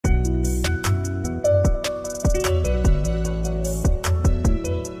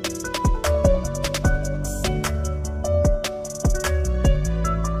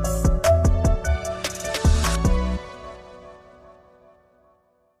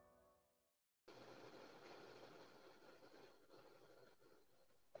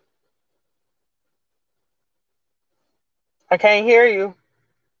I can't hear you.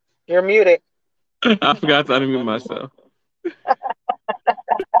 You're muted. I forgot to unmute myself.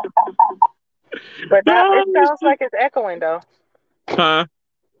 But now it Oh, sounds shit. like it's echoing though. Huh?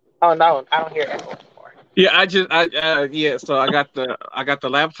 Oh no, I don't hear echo anymore. Yeah, yeah. So I got the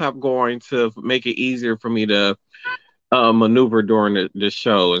laptop going to make it easier for me to maneuver during the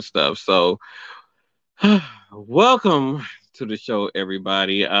show and stuff. So, welcome to the show,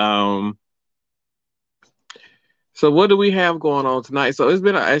 everybody. So what do we have going on tonight? So it's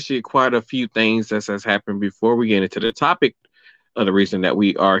been actually quite a few things that has happened before we get into the topic of the reason that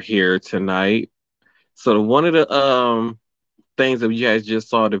we are here tonight. So one of the things that you guys just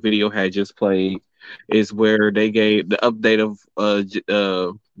saw the video had just played is where they gave the update of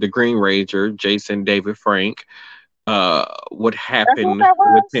the Green Ranger, Jason David Frank, what That's what happened that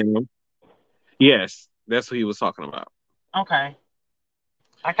with was. him. Yes, that's what he was talking about. Okay,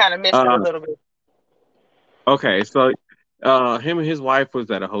 I kind of missed it a Uh, little bit. okay, so him and his wife was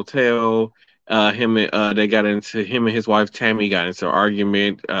at a hotel. They got into him and his wife Tammy got into an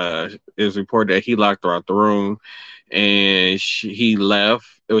argument. It was reported that he locked her out the room, and he left.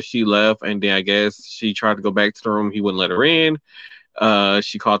 It was she left, and then I guess she tried to go back to the room. He wouldn't let her in.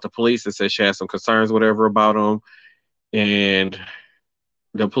 She called the police and said she had some concerns, whatever, about him, and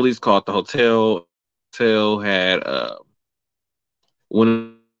the police called the hotel. Hotel had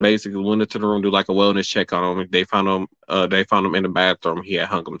went basically went into the room, do like a wellness check on him. They found him. They found him in the bathroom. He had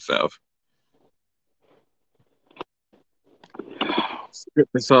hung himself.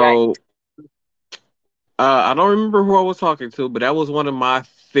 Yikes. So I don't remember who I was talking to, but that was one of my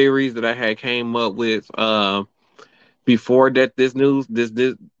theories that I had came up with before that this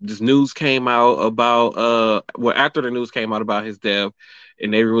news came out about well, after the news came out about his death,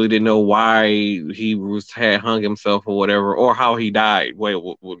 and they really didn't know why he was had hung himself or whatever, or how he died.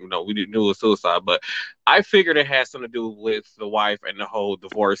 No, we didn't know it was suicide, but I figured it had something to do with the wife and the whole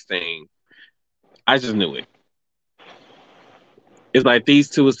divorce thing. I just knew it. It's like these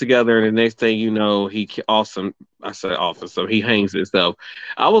two was together, and the next thing you know, awesome. I said awesome, so he hangs himself.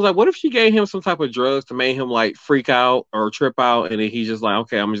 I was like, what if she gave him some type of drugs to make him like freak out or trip out, and then he's just like,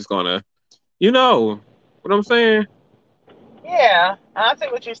 okay, I'm just gonna, you know, what I'm saying? Yeah, I see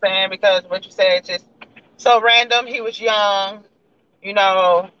what you're saying because what you said just so random. He was young, you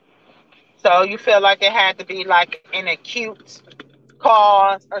know, so you feel like it had to be like an acute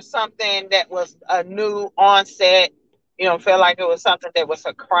cause or something that was a new onset. You don't feel like it was something that was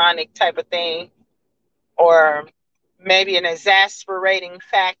a chronic type of thing or maybe an exasperating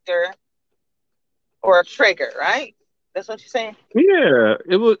factor or a trigger, right? That's what you're saying? Yeah,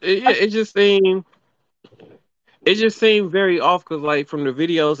 it just seemed very off because like from the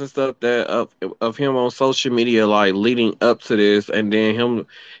videos and stuff that of him on social media like leading up to this, and then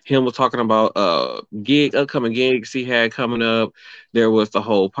him was talking about upcoming gigs he had coming up. There was the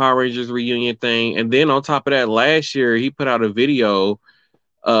whole Power Rangers reunion thing, and then on top of that, last year he put out a video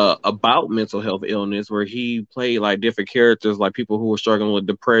about mental health illness where he played like different characters, like people who were struggling with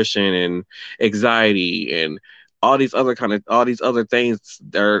depression and anxiety and all these other things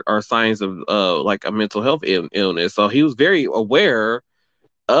that are signs of like a mental health illness. So he was very aware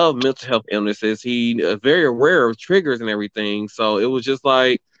of mental health illnesses. He very aware of triggers and everything. So it was just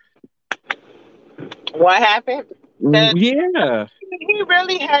like, What happened? That yeah. he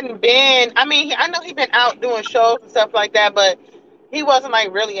really hadn't been. I mean, I know he'd been out doing shows and stuff like that, but he wasn't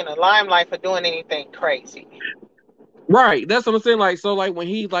like really in the limelight for doing anything crazy. Right, that's what I'm saying. Like, so, when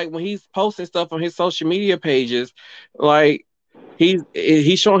he's posting stuff on his social media pages, like he's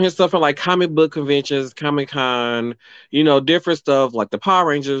showing his stuff at like comic book conventions, Comic Con, different stuff. Like the Power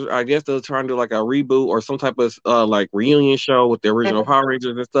Rangers, I guess they're trying to do like a reboot or some type of like reunion show with the original Mm-hmm. Power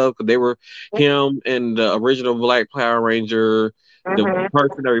Rangers and stuff. Because they were him and the original Black Power Ranger, the Mm-hmm.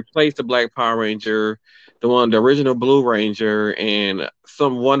 person that replaced the Black Power Ranger, the original Blue Ranger, and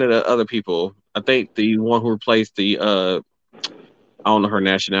one of the other people. I think the one who replaced the I don't know her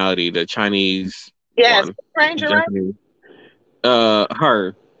nationality, the Chinese Yes, one, Ranger, right? Japanese.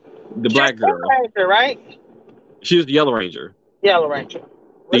 Her, the She was black Pink girl. Ranger, right? She was the Yellow Ranger. Yellow Ranger.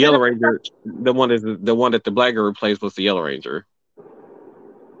 The Was it Yellow a Ranger, the one that the black girl replaced was the Yellow Ranger.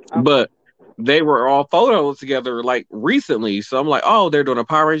 okay? But they were all photos together like recently. So I'm like, oh, they're doing a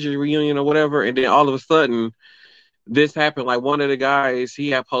Power Ranger reunion or whatever. And then all of a sudden, this happened. Like one of the guys, he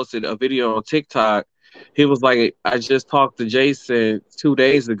had posted a video on TikTok. He was like, I just talked to Jason 2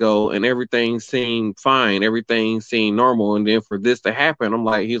 days ago and everything seemed fine. Everything seemed normal. And then for this to happen,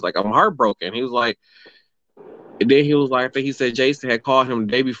 he's like, I'm heartbroken. He was like, and then he was like, I think he said Jason had called him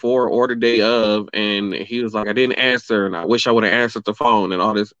the day before or the day of, and he was like, I didn't answer, and I wish I would have answered the phone and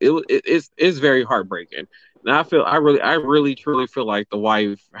all this. It's very heartbreaking. And I really, truly feel like the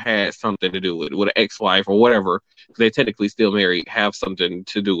wife had something to do with an ex-wife or whatever. 'Cause they technically still married, have something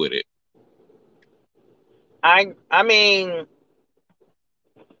to do with it. I mean,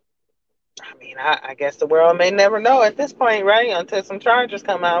 I guess the world may never know at this point, right? Until some charges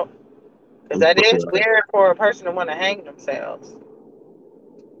come out, because that is weird for a person to want to hang themselves.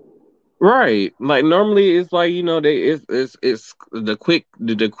 Right. Like normally it's like, it's the quick,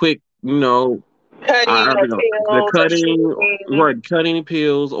 I Cutting don't or know, the pills or cutting, shooting right, cutting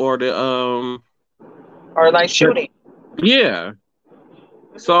pills or the or like shooting. yeah.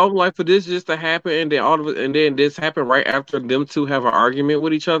 So I'm like, for this just to happen, and then all of it, and then this happened right after them two have an argument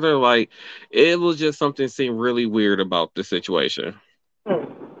with each other. Like, it was just something seemed really weird about the situation. Hmm.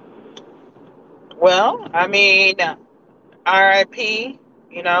 Well, I mean, RIP.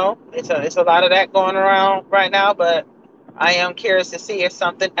 It's a lot of that going around right now, but I am curious to see if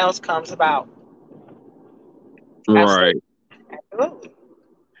something else comes about. Right. Absolutely, absolutely.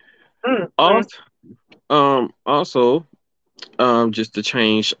 Mm, mm. Also, also, just to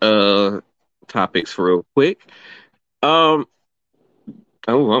change topics real quick. Um,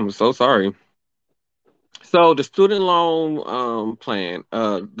 oh, I'm so sorry. So the student loan plan,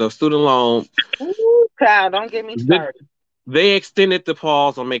 the student loan, Ooh, child, don't get me th- started. they extended the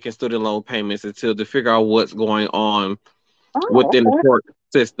pause on making student loan payments until to figure out what's going on Oh, within the okay. court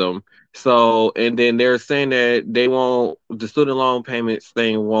system. So, and then they're saying that the student loan payments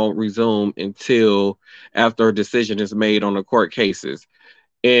thing won't resume until after a decision is made on the court cases.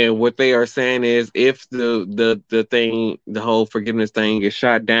 And what they are saying is if the whole forgiveness thing is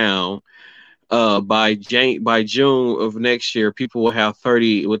shot down, by June of next year, people will have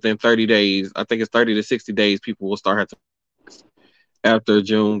 30 within 30 days. I think it's 30 to 60 days. People will start having after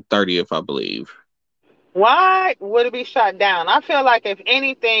June 30th, I believe. Why would it be shut down? I feel like if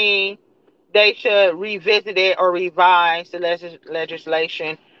anything, they should revisit it or revise the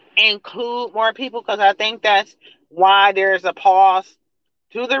legislation, include more people, because I think that's why there's a pause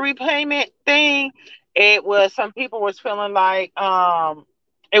to the repayment thing. It was some people was feeling like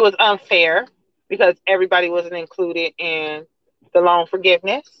it was unfair because everybody wasn't included in the loan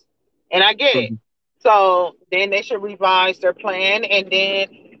forgiveness, and I get it. Mhm. So then they should revise their plan and then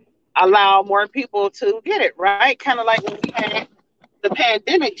allow more people to get it, right? Kind of like when we had the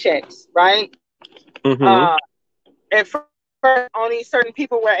pandemic checks, right? Mhm. At first, only certain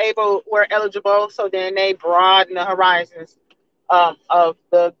people were eligible, so then they broadened the horizons of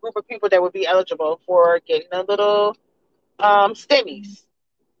the group of people that would be eligible for getting a little stimmies.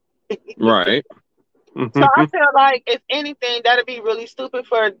 Right. So I Mhm. feel like if anything, that'd be really stupid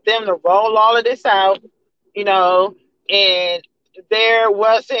for them to roll all of this out, you know, and there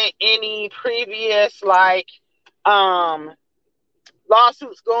wasn't any previous um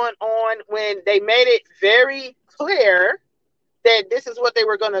lawsuits going on when they made it very clear that this is what they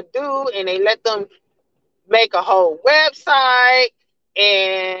were going to do, and they let them make a whole website,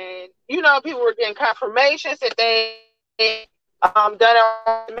 and people were getting confirmations that they done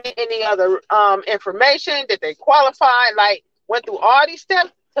any other information that they qualified, like went through all these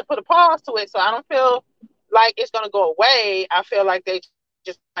steps to put a pause to it. So I don't feel like it's going to go away. I feel like they just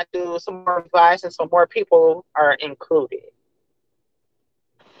might do some more advice and some more people are included,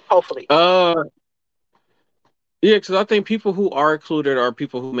 hopefully. uh yeah, because I think people who are included are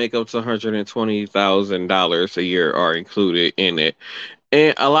people who make up to $120,000 a year are included in it.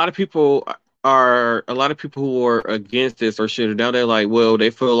 And a lot of people who are against this or shit now they're like, well, they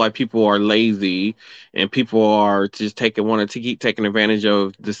feel like people are lazy and people are just taking wanting to keep taking advantage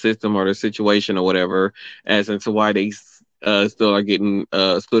of the system or the situation or whatever, as into why they still are getting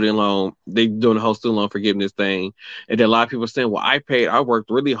student loan. They doing the whole student loan forgiveness thing, and then a lot of people are saying, well, I worked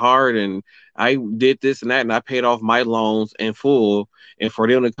really hard and I did this and that, and I paid off my loans in full, and for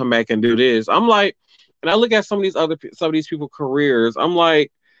them to come back and do this, I'm like. And I look at some of these people careers. I'm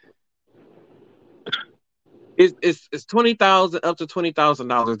like, it's 20,000 up to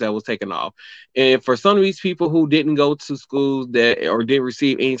 $20,000 that was taken off, and for some of these people who didn't go to schools that or didn't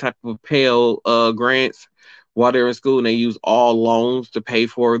receive any type of Pell grants while they're in school, and they use all loans to pay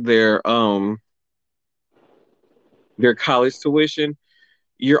for their college tuition.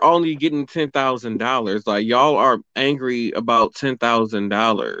 You're only getting $10,000. Like y'all are angry about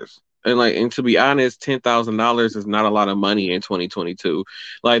 $10,000. And to be honest, $10,000 is not a lot of money in 2022.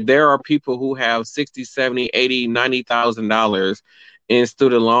 Like there are people who have 60, 70, 80, $90,000 in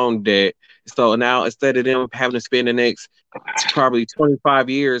student loan debt. So now instead of them having to spend the next probably 25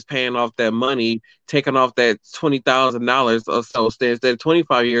 years paying off that money, taking off that $20,000 or so, instead of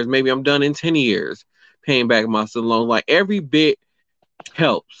 25 years, maybe I'm done in 10 years paying back my student loan. Like every bit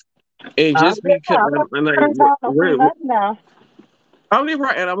helps. And I'm just just because I'm and like, not talking no free lunch now. I'm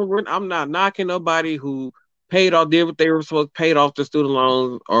right, and I'm not knocking nobody who paid off, did what they were supposed, paid off the student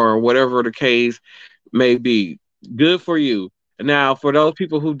loans or whatever the case may be. Good for you. Now, for those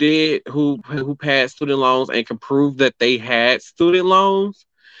people who did who passed student loans and can prove that they had student loans,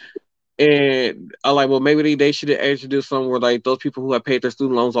 and I like, well, maybe they should actually do something where like those people who have paid their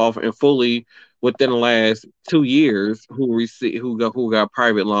student loans off and fully within the last 2 years who got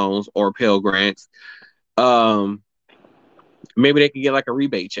private loans or Pell Grants, um, maybe they could get like a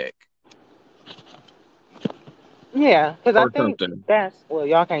rebate check Yeah, because I or think something. that's well,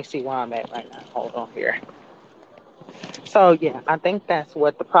 y'all can't see where I'm at right now. Hold on here. So yeah, I think that's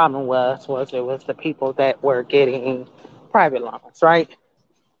what the problem was it was the people that were getting private loans, right?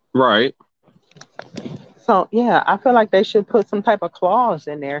 Right, So yeah, I feel like they should put some type of clause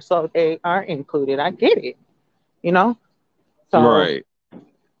in there so they are included. I get it, you know. So right.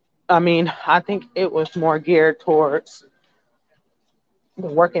 I mean, I think it was more geared towards the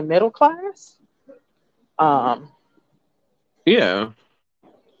working middle class. Um, Yeah.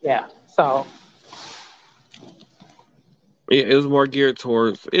 yeah. So It was more geared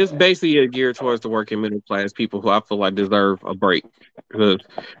towards. It's basically geared towards the working middle class people who I feel like deserve a break, because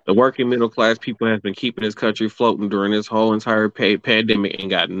the working middle class people have been keeping this country floating during this whole entire pandemic and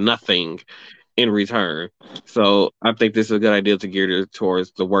got nothing in return. So I think this is a good idea to gear it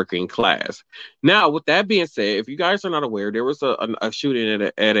towards the working class. Now, with that being said, if you guys are not aware, there was a shooting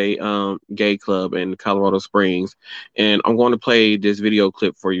at a gay club in Colorado Springs, and I'm going to play this video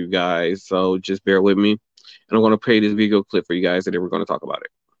clip for you guys. So just bear with me, and I'm going to play this video clip for you guys, and then we're going to talk about it.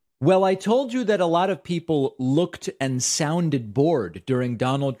 Well, I told you that a lot of people looked and sounded bored during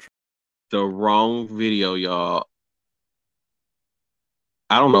Donald Trump. The wrong video, y'all.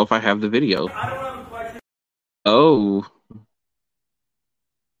 I don't know if I have the video. Oh.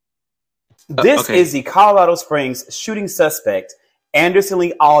 This Okay. is the Colorado Springs shooting suspect, Anderson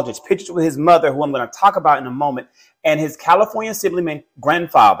Lee Aldrich, pictured with his mother, who I'm going to talk about in a moment, and his California Assemblyman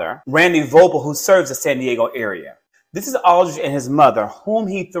grandfather, Randy Vogel, who serves the San Diego area. This is Aldrich and his mother, whom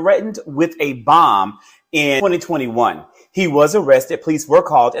he threatened with a bomb in 2021. He was arrested, police were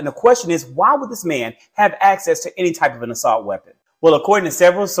called, and the question is, why would this man have access to any type of an assault weapon? Well, according to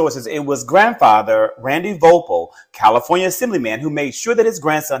several sources, it was grandfather Randy Vogel, California Assemblyman, who made sure that his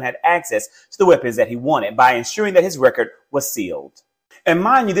grandson had access to the weapons that he wanted by ensuring that his record was sealed. And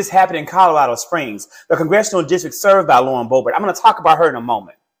mind you, this happened in Colorado Springs, the congressional district served by Lauren Boebert. I'm going to talk about her in a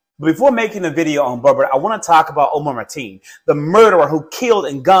moment. But before making the video on Boebert, I want to talk about Omar Mateen, the murderer who killed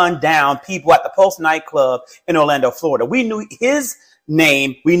and gunned down people at the Pulse nightclub in Orlando, Florida. We knew his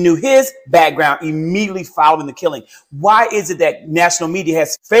name, we knew his background immediately following the killing. Why is it that national media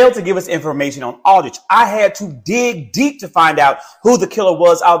has failed to give us information on Aldrich? I had to dig deep to find out who the killer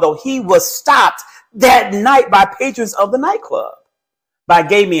was, although he was stopped that night by patrons of the nightclub. By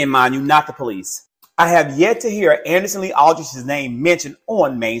gay men, mind you, not the police. I have yet to hear Anderson Lee Aldrich's name mentioned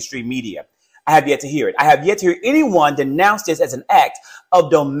on mainstream media. I have yet to hear it. I have yet to hear anyone denounce this as an act of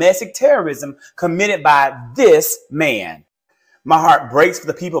domestic terrorism committed by this man. My heart breaks for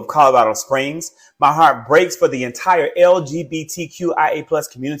the people of Colorado Springs. My heart breaks for the entire LGBTQIA plus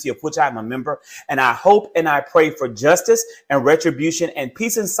community of which I'm a member. And I hope and I pray for justice and retribution and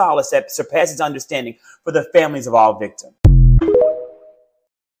peace and solace that surpasses understanding for the families of all victims.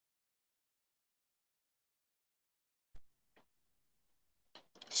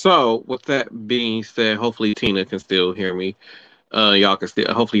 So, with that being said, hopefully Tina can still hear me. Hopefully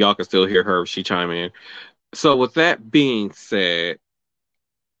y'all can still hear her if she chime in. So, with that being said,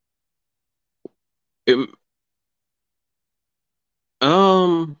 it,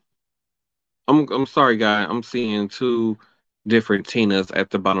 um, I'm sorry, guy. I'm seeing two different Tinas at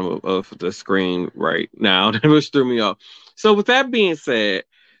the bottom of the screen right now, which threw me off. So, with that being said,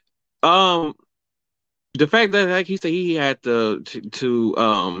 um, the fact that, like he said, he had to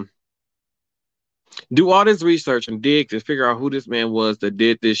do all this research and dig to figure out who this man was that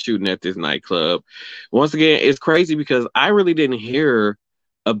did this shooting at this nightclub. Once again, it's crazy because I really didn't hear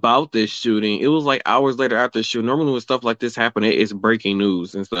about this shooting. It was like hours later after the shooting. Normally when stuff like this happen, it's breaking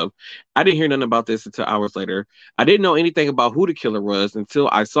news and stuff. I didn't hear nothing about this until hours later. I didn't know anything about who the killer was until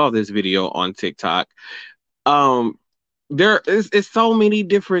I saw this video on TikTok. Um, there is it's so many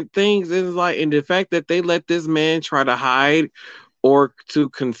different things. It's like, and the fact that they let this man try to hide or to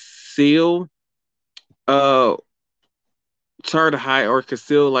conceal uh try to hide or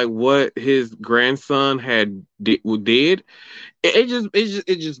conceal like what his grandson did.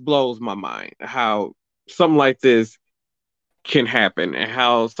 It just blows my mind how something like this can happen and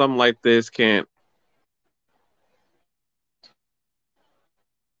how something like this can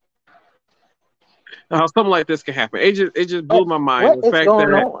how something like this can happen. It just blew my mind. What The is fact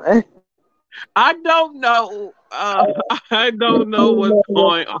going that on? I don't know. I don't know what's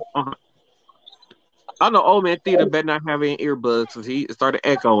going on. I know old man theater better not have any earbuds because he started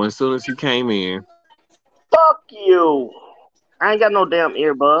echoing as soon as he came in. Fuck you. I ain't got no damn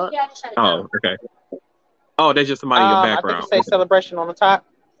earbud. Oh, okay. Oh, there's just somebody in your I think it background. says celebration on the top.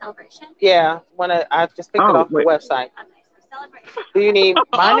 Celebration? Yeah, I just picked it Oh, off the wait. website. Do you need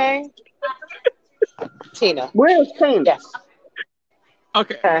my name? Tina. Where's Tina? Yes.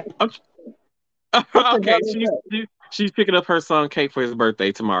 Okay. Okay. Okay. What the Okay. hell is that? She's picking up her son Kate for his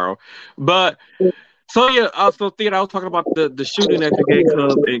birthday tomorrow. But so yeah, so Theodore, I was talking about the shooting at the gay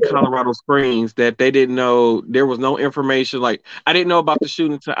club in Colorado Springs that they didn't know there was no information. Like I didn't know about the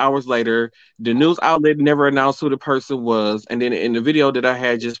shooting until hours later. The news outlet never announced who the person was, and then in the video that I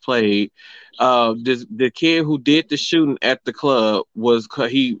had just played, the kid who did the shooting at the club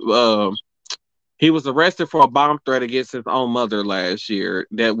he was arrested for a bomb threat against his own mother last year.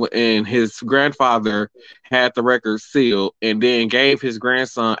 And his grandfather had the record sealed, and then gave his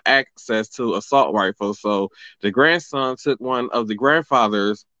grandson access to assault rifles. So the grandson took one of the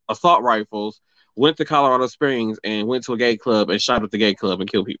grandfather's assault rifles, went to Colorado Springs, and went to a gay club and shot at the gay club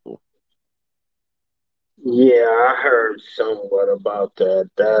and killed people. Yeah, I heard somewhat about that.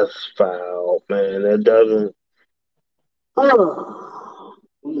 That's foul, man. It doesn't.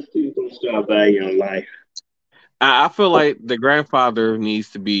 These people start valuing life. I feel like the grandfather needs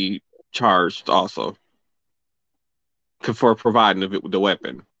to be charged also for providing the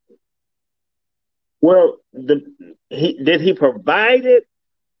weapon. Well, did he provide it,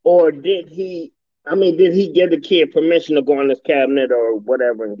 or did he? I mean, did he give the kid permission to go in his cabinet or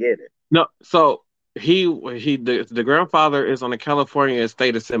whatever and get it? No, so the grandfather is on the California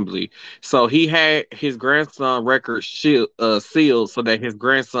State Assembly, so he had his grandson record sealed so that his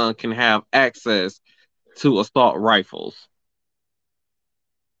grandson can have access to assault rifles.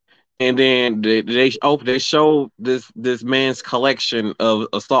 And then they showed this man's collection of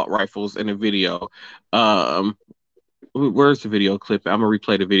assault rifles in a video. Um, where's the video clip? I'm gonna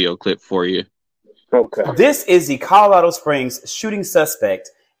replay the video clip for you. Okay. This is the Colorado Springs shooting suspect,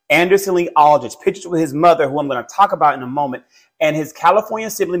 Anderson Lee Aldrich, pictured with his mother, who I'm going to talk about in a moment, and his California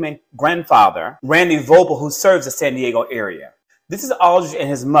Assemblyman grandfather, Randy Vogel, who serves the San Diego area. This is Aldrich and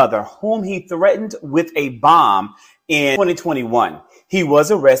his mother, whom he threatened with a bomb in 2021. He was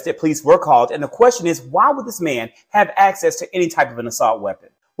arrested, police were called, and the question is, why would this man have access to any type of an assault weapon?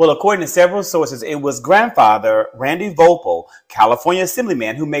 Well, according to several sources, it was grandfather Randy Vogel, California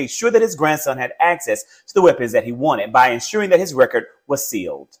Assemblyman, who made sure that his grandson had access to the weapons that he wanted by ensuring that his record was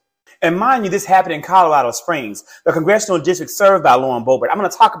sealed. And mind you, this happened in Colorado Springs, the congressional district served by Lauren Boebert. I'm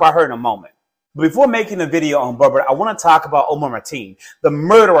going to talk about her in a moment. But before making the video on Boebert, I want to talk about Omar Mateen, the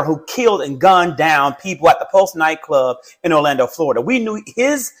murderer who killed and gunned down people at the Pulse nightclub in Orlando, Florida. We knew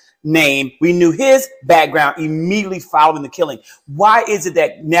his name, we knew his background immediately following the killing. Why is it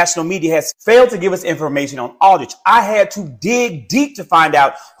that national media has failed to give us information on Aldrich? I had to dig deep to find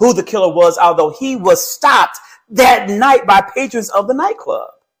out who the killer was, although he was stopped that night by patrons of the nightclub.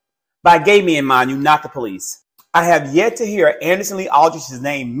 By gay men, mind you, not the police. I have yet to hear Anderson Lee Aldrich's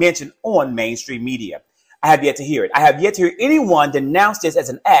name mentioned on mainstream media. I have yet to hear it. I have yet to hear anyone denounce this as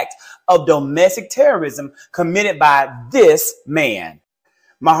an act of domestic terrorism committed by this man.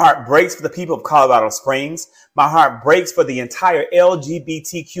 My heart breaks for the people of Colorado Springs. My heart breaks for the entire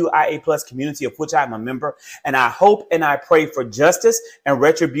LGBTQIA plus community of which I'm a member. And I hope and I pray for justice and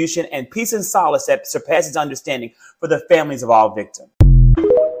retribution and peace and solace that surpasses understanding for the families of all victims.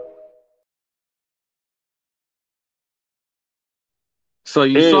 So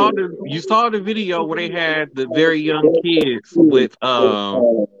you saw the video where they had the very young kids with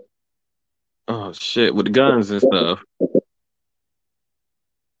oh shit, with the guns and stuff.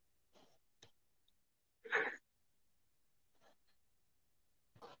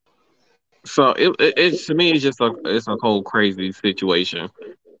 So it's to me it's just it's a whole crazy situation.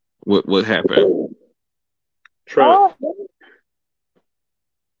 What happened? Trump.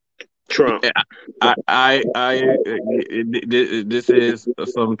 This is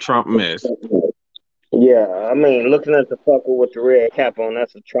some Trump mess. Yeah, I mean, looking at the fucker with the red cap on,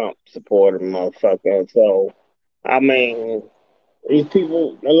 that's a Trump supporter, motherfucker. So, I mean, these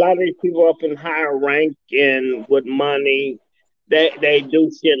people, a lot of these people up in higher rank and with money, they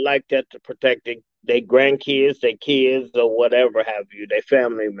do shit like that to protect their grandkids, their kids, or whatever have you, their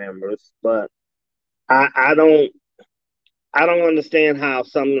family members. But I don't understand how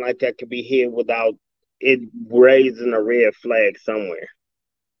something like that could be hid without it raising a red flag somewhere.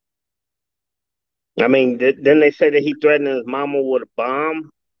 I mean, didn't they say that he threatened his mama with a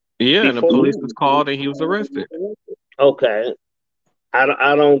bomb? Yeah, and the before police was called and he was arrested. Okay, I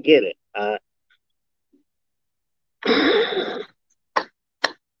don't get it.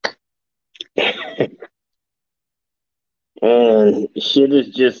 And shit is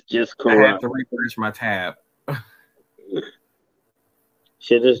just I had corrupt. to refresh my tab.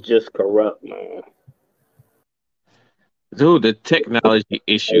 Shit is just corrupt, man. Dude, the technology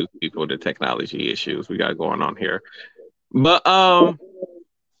issues, people, the technology issues we got going on here. But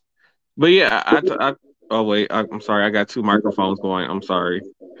yeah, oh wait, I'm sorry, I got two microphones going. I'm sorry.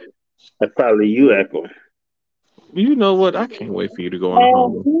 That's probably you echoing. You know what? I can't wait for you to go in the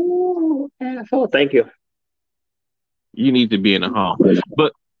home. Asshole. Thank you. You need to be in the home.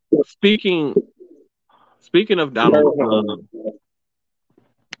 But speaking of Donald,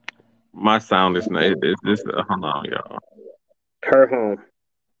 my sound is not. Is this? Hold on, y'all. Her home.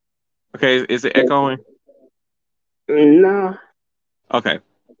 Okay, is it echoing? No. Okay.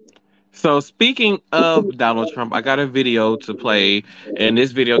 So speaking of Donald Trump, I got a video to play, and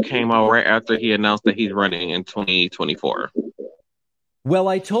this video came out right after he announced that he's running in 2024. Well,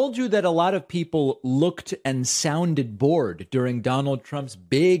 I told you that a lot of people looked and sounded bored during Donald Trump's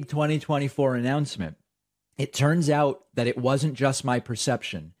big 2024 announcement. It turns out that it wasn't just my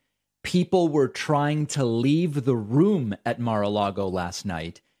perception. People were trying to leave the room at Mar-a-Lago last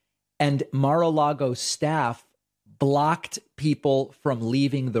night, and Mar-a-Lago staff blocked people from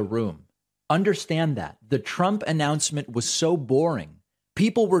leaving the room. Understand that. The Trump announcement was so boring.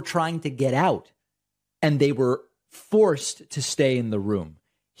 People were trying to get out, and they were forced to stay in the room.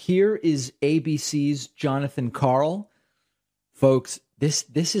 Here is ABC's Jonathan Karl. Folks, this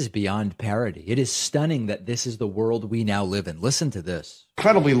is beyond parody. It is stunning that this is the world we now live in. Listen to this.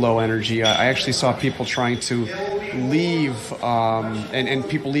 Incredibly low energy. I actually saw people trying to leave and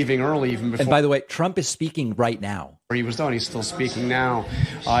people leaving early even before. And by the way, Trump is speaking right now. He was done. He's still speaking now.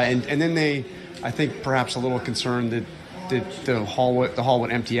 And then they, I think perhaps a little concerned that the hall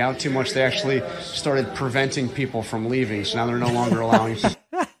would empty out too much. They actually started preventing people from leaving. So now they're no longer allowing.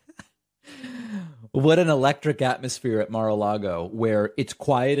 What an electric atmosphere at Mar-a-Lago, where it's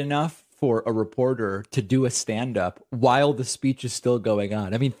quiet enough for a reporter to do a stand-up while the speech is still going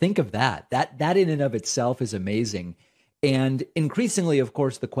on. I mean, think of that. That in and of itself is amazing. And increasingly, of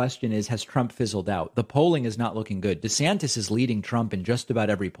course, the question is, has Trump fizzled out? The polling is not looking good. DeSantis is leading Trump in just about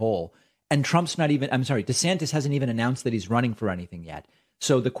every poll. And DeSantis hasn't even announced that he's running for anything yet.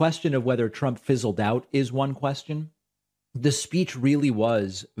 So the question of whether Trump fizzled out is one question. The speech really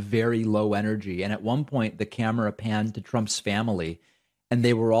was very low energy. And at one point, the camera panned to Trump's family, and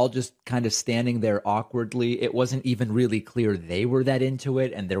they were all just kind of standing there awkwardly. It wasn't even really clear they were that into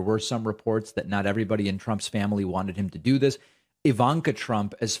it. And there were some reports that not everybody in Trump's family wanted him to do this. Ivanka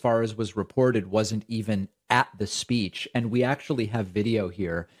Trump, as far as was reported, wasn't even at the speech. And we actually have video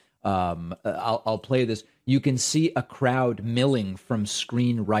here. I'll play this. You can see a crowd milling from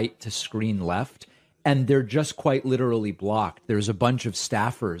screen right to screen left, and they're just quite literally blocked. There's a bunch of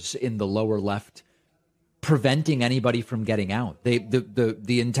staffers in the lower left preventing anybody from getting out.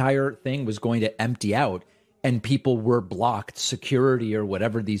 The entire thing was going to empty out, and people were blocked. Security or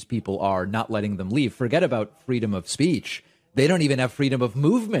whatever these people are, not letting them leave. Forget about freedom of speech. They don't even have freedom of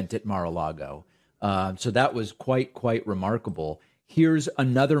movement at Mar-a-Lago. So that was quite remarkable. Here's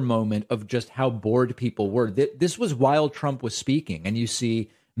another moment of just how bored people were. This was while Trump was speaking, and you see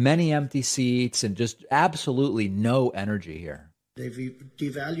many empty seats and just absolutely no energy here. They've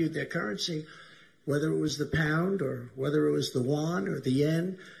devalued their currency, whether it was the pound or whether it was the yuan or the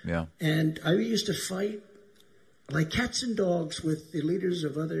yen. Yeah. And I used to fight like cats and dogs with the leaders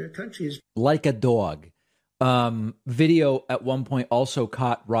of other countries. Like a dog. Video at one point also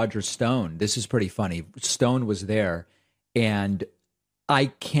caught Roger Stone. This is pretty funny. Stone was there, and I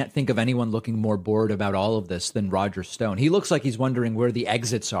can't think of anyone looking more bored about all of this than Roger Stone. He looks like he's wondering where the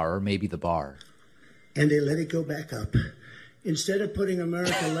exits are, or maybe the bar. And they let it go back up. Instead of putting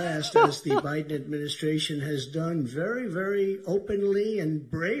America last, as the Biden administration has done very, very openly and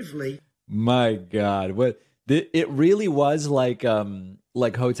bravely. My God, it really was like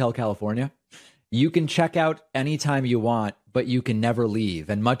Hotel California. You can check out anytime you want, but you can never leave.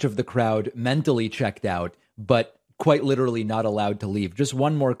 And much of the crowd mentally checked out, but quite literally not allowed to leave. Just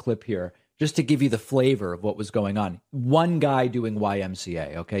one more clip here, just to give you the flavor of what was going on. One guy doing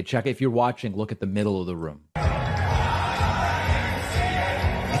YMCA, okay? Check, if you're watching, look at the middle of the room.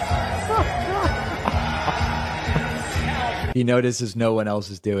 He notices no one else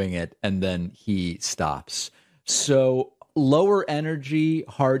is doing it, and then he stops. So lower energy,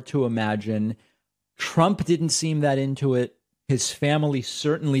 hard to imagine. Trump didn't seem that into it. His family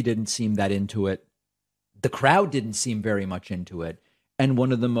certainly didn't seem that into it. The crowd didn't seem very much into it. And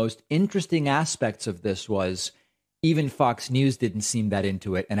one of the most interesting aspects of this was even Fox News didn't seem that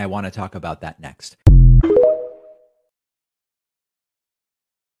into it. And I want to talk about that next.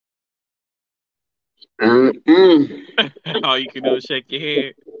 All you can do is shake your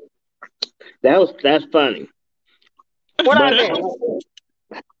head. That's funny. What I But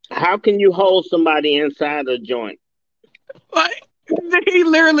miss? how can you hold somebody inside a joint? Like, he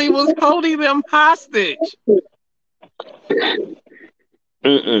literally was holding them hostage.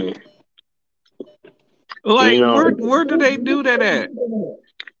 Mm-mm. Like, You know, where do they do that at? it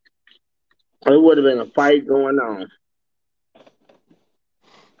would have been a fight going on.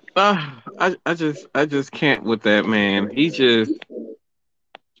 I just can't with that man. He just,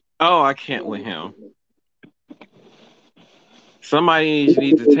 oh, I can't with him. Somebody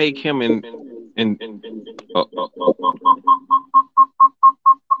needs to take him and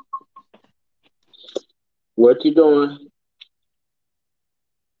What you doing?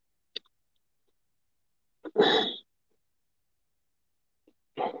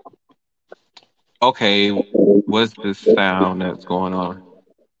 okay, what's this sound that's going on?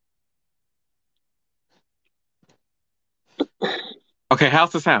 Okay,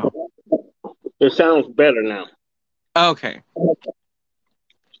 how's the sound? It sounds better now. Okay.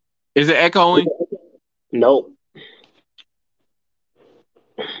 Is it echoing? Nope.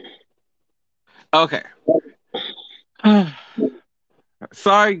 Okay.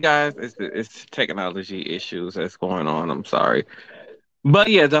 Sorry, guys. It's technology issues that's going on. I'm sorry. But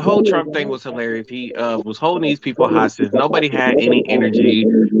yeah, the whole Trump thing was hilarious. He was holding these people hostage. Nobody had any energy.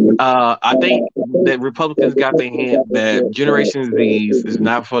 I think that Republicans got the hint that Generation Z is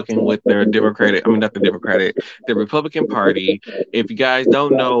not fucking with their Democratic. I mean, not the Democratic, the Republican Party. If you guys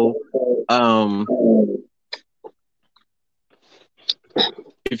don't know,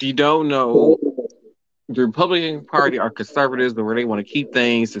 if you don't know, the Republican Party are conservatives, where they want to keep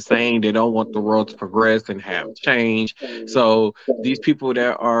things the same. They don't want the world to progress and have change. So these people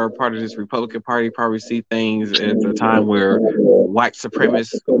that are part of this Republican Party probably see things as a time where white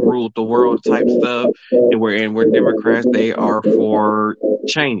supremacists ruled the world type stuff, and we're Democrats. They are for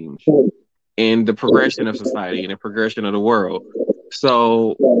change in the progression of society and the progression of the world.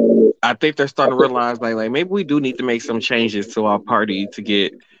 So I think they're starting to realize like maybe we do need to make some changes to our party to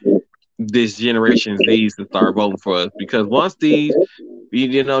get this Generation Z's to start voting for us, because once these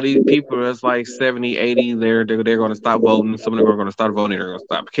these people that's like 70, 80, they're going to stop voting. Some of them are going to start voting. They're going to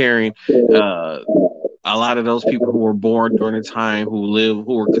stop caring. A lot of those people who were born during a time who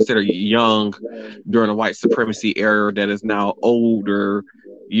were considered young during the white supremacy era that is now older,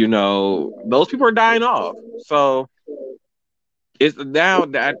 those people are dying off. So it's now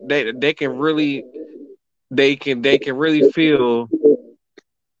that they can really feel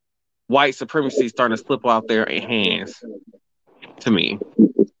white supremacy starting to slip out their hands. To me,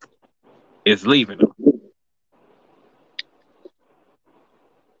 it's leaving them.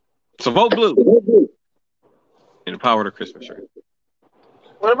 So vote blue in the power of the Christmas tree.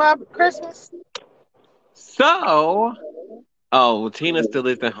 What about Christmas? So, Tina still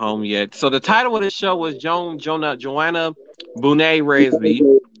isn't home yet. So the title of the show was Joanna Bonet Ramsey.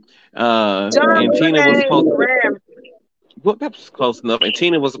 And Tina was supposed to. Well, that was close enough. And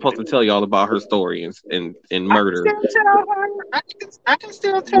Tina was supposed to tell y'all about her story and murder. I can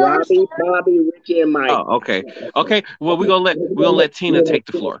still tell her. Bobby, Richie, and Mike. Oh, okay. Okay. Well, we're gonna let Tina take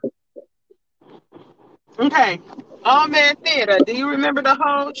the floor. Okay. All Man Theater. Do you remember the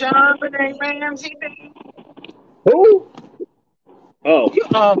whole John Benet Ramsey thing? Who? Oh.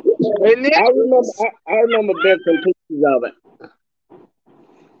 I remember bits and pieces of it.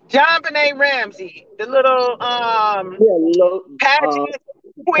 John Benet Ramsey, the little pageant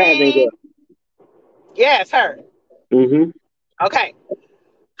queen. Yes, her. Mm-hmm. Okay.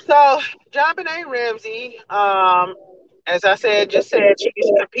 So John Benet Ramsey, as I said, she used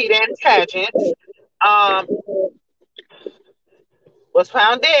to compete in pageants. Was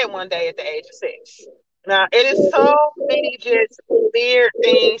found dead one day at the age of 6. Now, it is so many just weird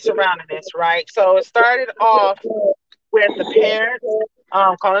things surrounding this, right? So it started off with the parents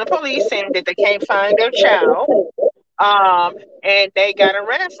calling the police saying that they can't find their child. And they got a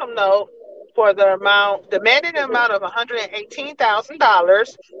ransom note for demanding the amount of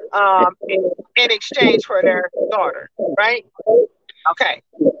 $118,000 in exchange for their daughter, right? Okay.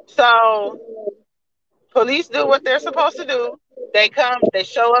 So police do what they're supposed to do. They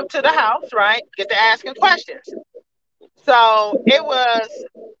show up to the house, right? Get to asking questions. So it was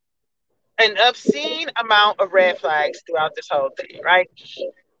an obscene amount of red flags throughout this whole thing, right?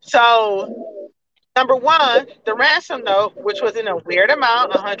 So, number one, the ransom note, which was in a weird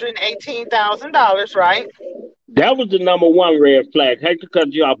amount, $118,000, right? That was the number one red flag. Hate to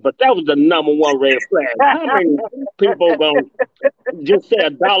cut you off, but that was the number one red flag. How many people gonna just say a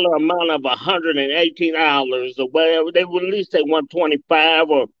dollar amount of $118 or whatever? They would at least say 125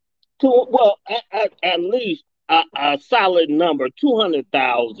 or two. Well, at least a solid number,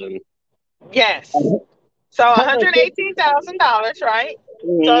 200,000. Yes. So $118,000, right?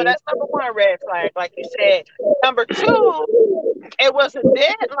 So that's number one red flag, like you said. Number two, it was a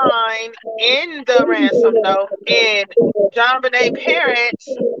deadline in the ransom note, and JonBenét parents,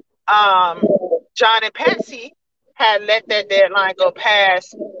 John and Patsy, had let that deadline go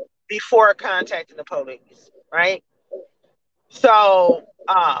past before contacting the police, right? So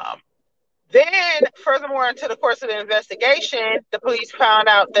then, furthermore, into the course of the investigation, the police found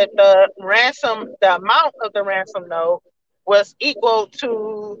out that the amount of the ransom note was equal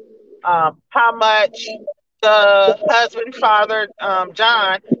to how much the husband, father,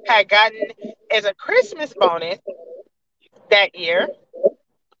 John, had gotten as a Christmas bonus that year.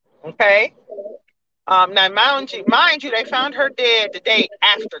 Okay. Now, mind you, they found her dead the day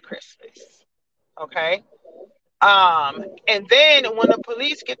after Christmas. Okay. And then when the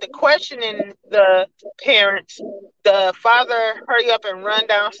police get to questioning the parents, the father hurry up and run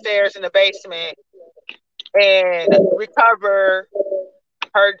downstairs in the basement and recover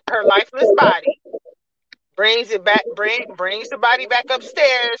her lifeless body, brings the body back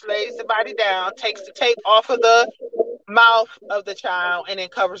upstairs, lays the body down, takes the tape off of the mouth of the child, and then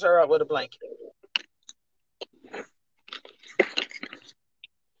covers her up with a blanket.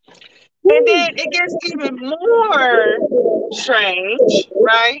 And then it gets even more strange,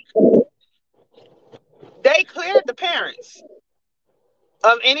 right? They cleared the parents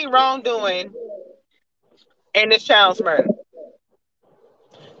of any wrongdoing in this child's murder.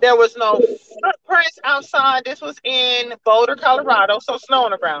 There was no footprints outside. This was in Boulder, Colorado, so snow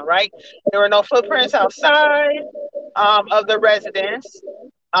on the ground, right? There were no footprints outside of the residence.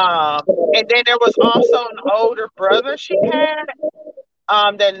 And then there was also an older brother she had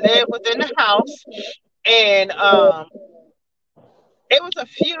that lived within the house. And it was a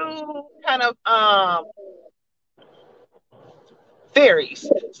few kind of theories.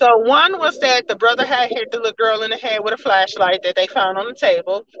 So one was that the brother had hit the little girl in the head with a flashlight that they found on the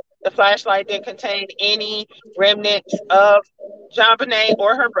table. The flashlight didn't contain any remnants of JonBenét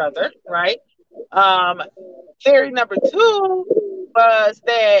or her brother, right? Theory number two was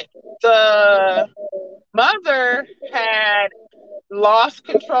that the mother had lost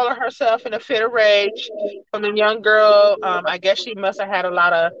control of herself in a fit of rage from the young girl. I guess she must have had a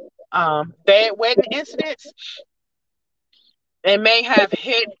lot of bad wedding incidents. It may have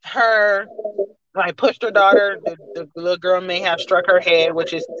hit her, like pushed her daughter. The little girl may have struck her head,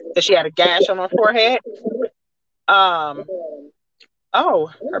 which is that she had a gash on her forehead. Oh,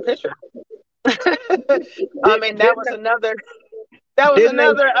 her picture. And that was another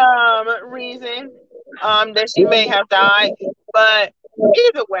reason that she may have died. But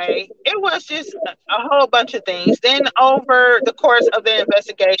either way, it was just a whole bunch of things. Then over the course of the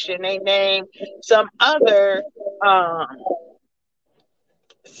investigation, they named some other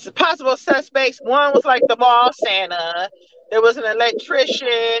possible suspects. One was like the mall Santa. There was an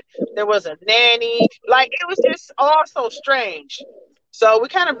electrician. There was a nanny. Like, it was just all so strange. So we're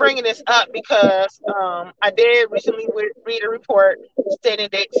kind of bringing this up because I did recently read a report stating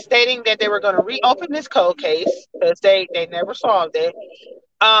that they were going to reopen this cold case because they never solved it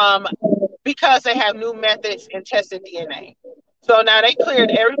because they have new methods in testing DNA. So now they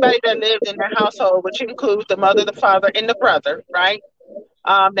cleared everybody that lived in their household, which includes the mother, the father, and the brother, right?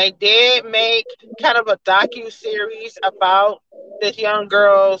 They did make kind of a docu-series about this young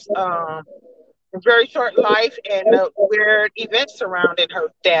girl's very short life and the weird events surrounding her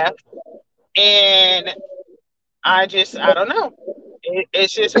death. And I don't know.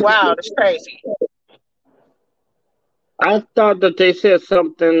 It's just wild. It's crazy. I thought that they said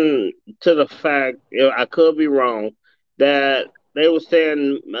something to the fact, I could be wrong, that they were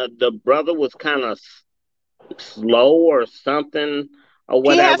saying the brother was kind of slow or something or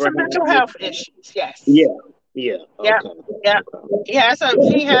whatever. He has some mental health issues, yes. Yeah. Yeah. He has some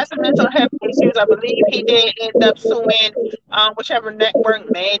mental health issues. I believe he did end up suing whichever network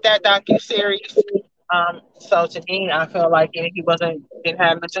made that docu-series. So to me, I feel like if he didn't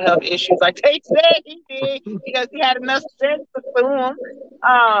have mental health issues like they said he did, because he had enough sense to sue him.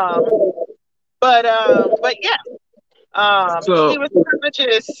 But yeah. So he was pretty much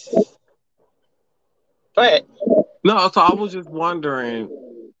just. Go ahead. No, so I was just wondering.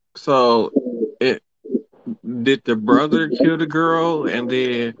 So did the brother kill the girl and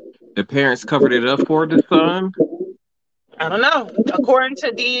then the parents covered it up for the son? I don't know. According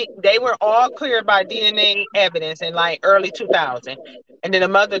to they were all cleared by DNA evidence in like early 2000, and then the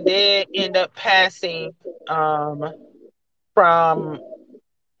mother did end up passing from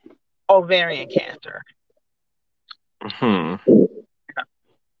ovarian cancer.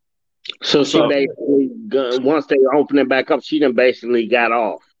 So she basically, once they opened it back up, she done basically got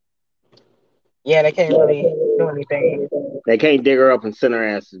off. Yeah, they can't really do anything. They can't dig her up and send her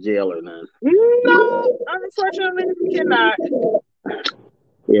ass to jail or nothing. No, unfortunately, we cannot.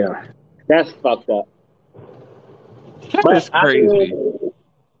 Yeah, that's fucked up. That's crazy.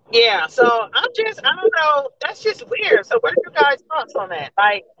 Yeah, so I don't know. That's just weird. So what are you guys' thoughts on that?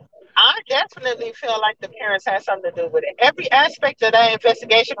 Like, I definitely feel like the parents had something to do with it. Every aspect of that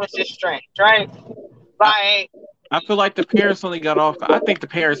investigation was just strange, right? Like, I feel like the parents only got off. I think the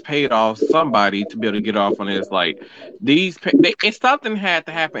parents paid off somebody to be able to get off on this. Like, something had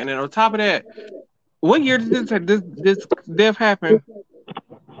to happen. And on top of that, what year did this death happen?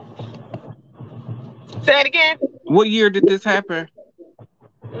 Say it again. What year did this happen?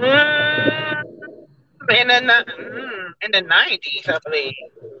 In the 90s, I believe.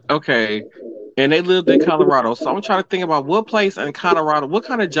 Okay. And they lived in Colorado. So I'm trying to think about what place in Colorado, what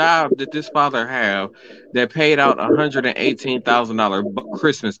kind of job did this father have that paid out $118,000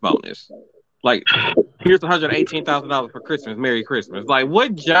 Christmas bonus? Like, here's $118,000 for Christmas. Merry Christmas. Like,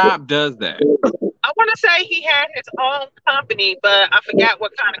 what job does that? I want to say he had his own company, but I forgot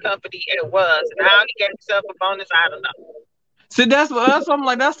what kind of company it was. And how he gave himself a bonus, I don't know. See, that's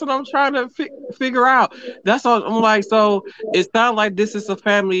what I'm trying to figure out. That's all I'm like. So it's not like this is a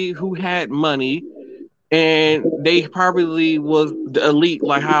family who had money, and they probably was the elite,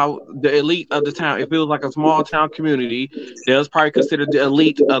 like how the elite of the town. If it was like a small town community, they was probably considered the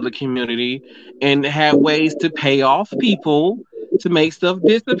elite of the community, and had ways to pay off people to make stuff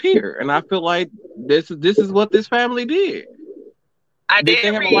disappear. And I feel like this is what this family did. Did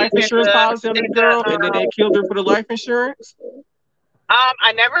they have a life insurance policy on the girl, and then they killed her for the life insurance?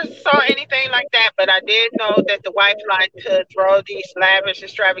 I never saw anything like that, but I did know that the wife liked to throw these lavish,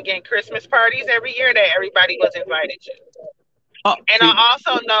 extravagant Christmas parties every year that everybody was invited to. And I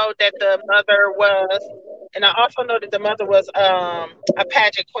also know that the mother was a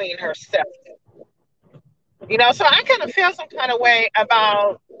pageant queen herself. You know, so I kind of feel some kind of way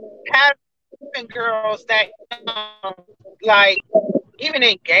about having girls that like even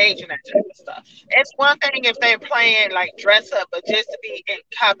engage in that type of stuff. It's one thing if they're playing like dress up, but just to be in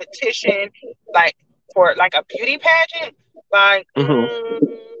competition, like for like a beauty pageant, like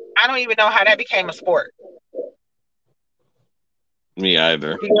I don't even know how that became a sport. Me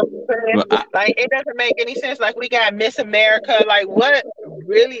either. You know what I'm saying? Like it doesn't make any sense. Like we got Miss America. Like what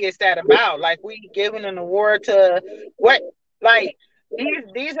really is that about? Like we giving an award to what? Like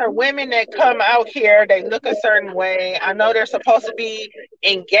these are women that come out here. They look a certain way. I know they're supposed to be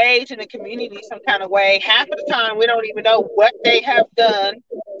engaged in the community some kind of way. Half of the time, we don't even know what they have done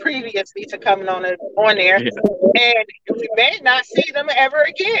previously to coming on there, and we may not see them ever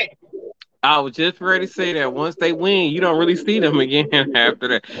again. I was just ready to say that once they win, you don't really see them again after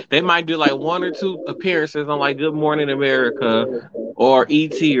that. They might do like one or two appearances on like Good Morning America or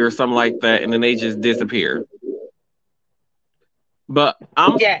ET or something like that, and then they just disappear. But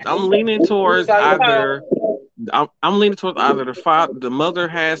I'm leaning towards either the mother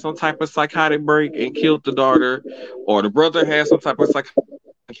has some type of psychotic break and killed the daughter, or the brother has some type of psychotic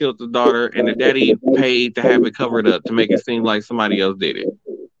and killed the daughter, and the daddy paid to have it covered up to make it seem like somebody else did it.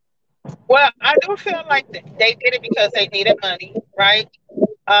 Well, I do feel like they did it because they needed money, right?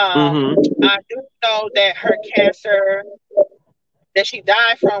 I do know that her cancer that she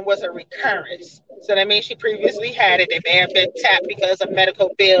died from was a recurrence. So that means she previously had it. They may have been tapped because of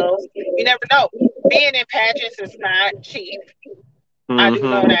medical bills. You never know. Being in pageants is not cheap. I do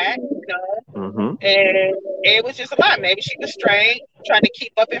know that, you know. And it was just a lot. Maybe she was strained, trying to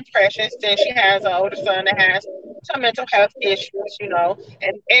keep up impressions. Then she has an older son that has some mental health issues, you know.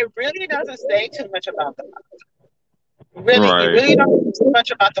 And it really doesn't say too much about the father. Really, it really don't say too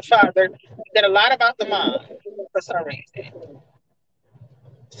much about the father. Did a lot about the mom for some reason.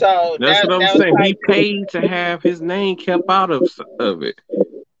 So that's what I'm saying. He paid to have his name kept out of it.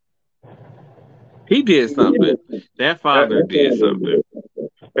 He did something. That father did something.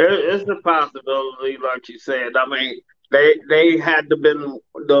 It's a possibility, like you said. I mean, they had to been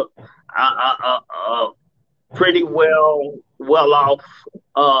the pretty well off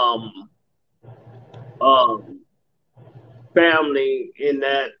family in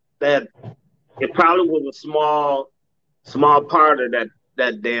that it probably was a small part of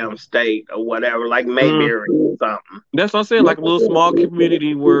that damn state or whatever, like Mayberry or something. That's what I'm saying, like a little small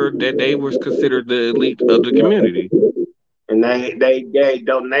community where that they was considered the elite of the community. and they gave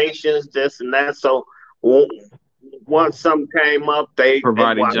donations, this and that. So once something came up, they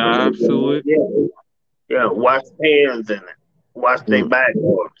Provided watched, jobs to it. wash hands in it, wash their Mm. back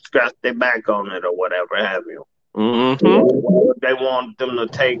or scratch their back on it or whatever have you. Mm-hmm. They want them to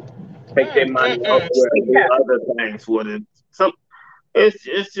take their money elsewhere and do other things with it.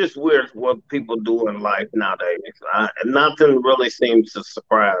 It's just weird what people do in life nowadays. Nothing really seems to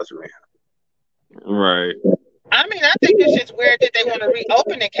surprise me. Right. I mean, I think it's just weird that they want to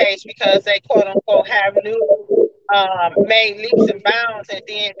reopen the case because they quote unquote have new made leaps and bounds in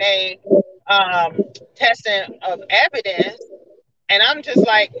DNA testing of evidence, and I'm just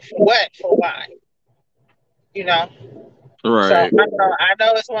like, for what? For why? You know. Right. So I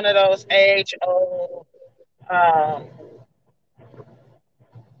know it's one of those age old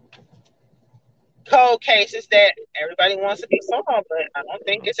cold cases that everybody wants to be solved, but I don't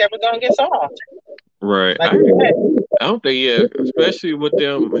think it's ever going to get solved. Right. Like I don't think, especially with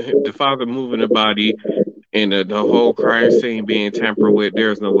them, the father moving the body and the whole crime scene being tampered with,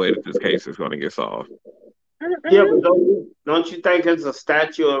 there's no way that this case is going to get solved. Yeah, but don't you think it's a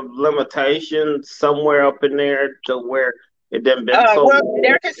statute of limitations somewhere up in there to where it didn't been so? Well,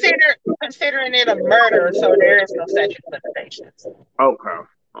 they're considering it a murder, so there is no statute of limitations. Okay.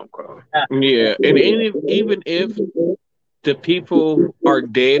 Yeah, and even if the people are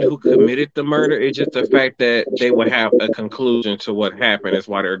dead who committed the murder, it's just the fact that they would have a conclusion to what happened is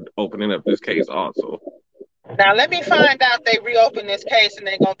why they're opening up this case also. Now, let me find out they reopen this case and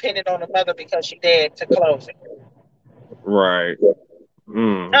they're going to pin it on the mother because she dead to close it. Right.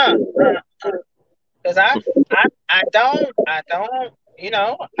 Because I don't,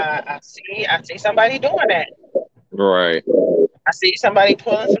 I see somebody doing that. Right. I see somebody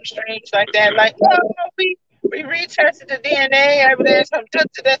pulling some strings like that, like, we retested the DNA evidence from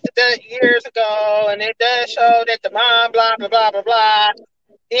years ago, and it does show that the mom, blah, blah, blah, blah, blah.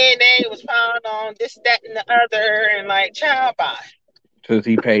 DNA was found on this, that, and the other, and like, child by. Because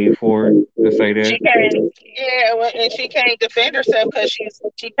he paid for it to say that? She can't, and she can't defend herself because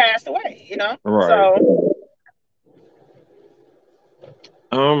she passed away, you know? Right. So.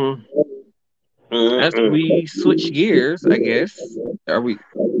 As we switch gears, I guess, are we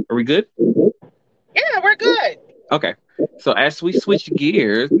good? Yeah, we're good. Okay. So as we switch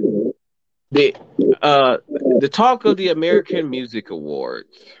gears, the talk of the American Music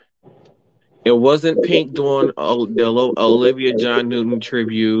Awards. It wasn't Pink doing the Olivia John Newton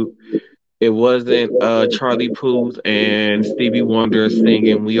tribute. It wasn't Charlie Puth and Stevie Wonder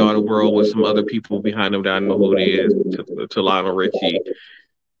singing "We Are the World" with some other people behind them that I know who it is, to Lionel Richie.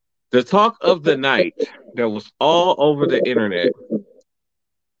 The talk of the night that was all over the internet.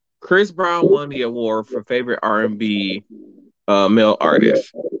 Chris Brown won the award for favorite R&B male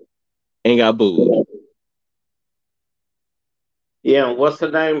artist and got booed. Yeah, what's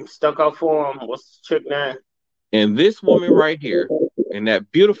her name stuck up for him? What's the chick name? And this woman right here, in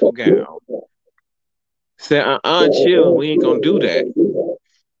that beautiful gown, said, chill, we ain't gonna do that.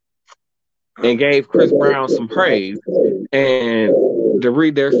 And gave Chris Brown some praise. And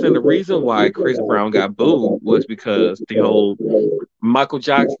they're saying the reason why Chris Brown got booed was because the whole Michael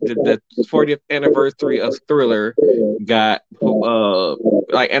Jackson, the 40th anniversary of Thriller got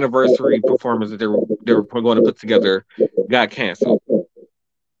anniversary performance that they were going to put together got canceled.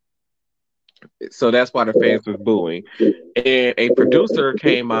 So that's why the fans was booing. And a producer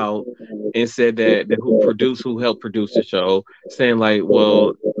came out and said that who helped produce the show, saying like,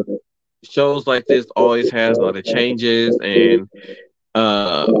 well, shows like this always has a lot of changes, and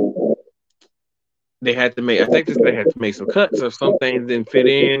they had to make some cuts, or some things didn't fit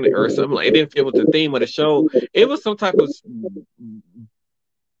in, or something like it didn't fit with the theme of the show. It was some type of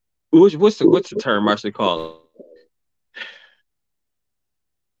what's the term I should call it?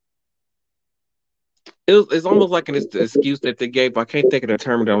 It's almost like an excuse that they gave. I can't think of the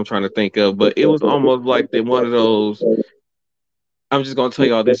term that I'm trying to think of, but it was almost like one of those I'm just gonna tell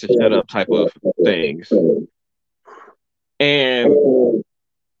y'all this and shut up type of things. And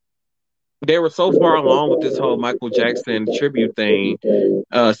they were so far along with this whole Michael Jackson tribute thing.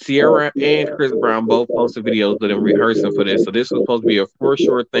 Sierra and Chris Brown both posted videos of them rehearsing for this. So this was supposed to be a for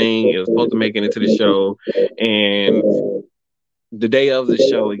sure thing. It was supposed to make it into the show, and the day of the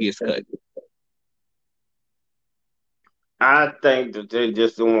show, it gets cut. I think that they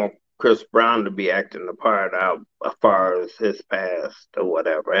just don't want Chris Brown to be acting the part out as far as his past or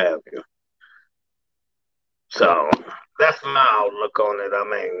whatever have you. So that's my outlook on it.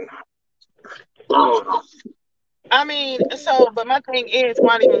 But my thing is,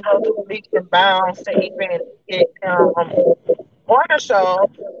 why even go through leaps and bounds to even get on the show,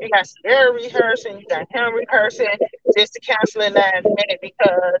 you got Sierra rehearsing, you got him rehearsing, just to cancel it last minute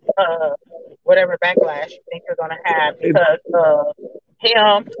because of whatever backlash you think you're gonna have because of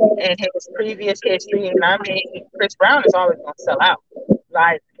him and his previous history. And I mean, Chris Brown is always gonna sell out.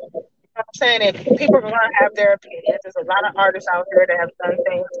 Like, you know what I'm saying? If people are gonna have their opinions, there's a lot of artists out there that have done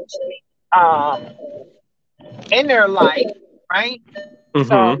things in their life, right? Mm-hmm.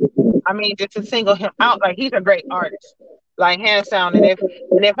 So, I mean, just to single him out, like he's a great artist, like hands down. And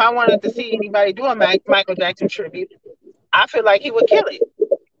if I wanted to see anybody do a Michael Jackson tribute, I feel like he would kill it.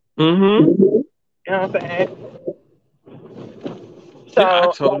 Mm-hmm. You know what I'm saying? So Yeah,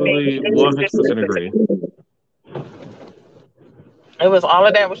 I totally 100% agree. It was all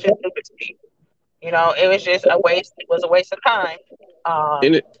of that was just stupid to me. You know, it was just a waste. It was a waste of time.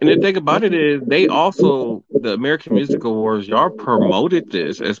 And the thing about it is, they also, the American Music Awards, y'all promoted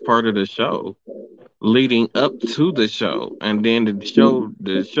this as part of the show, leading up to the show, and then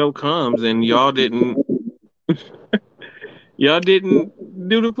the show comes, and y'all didn't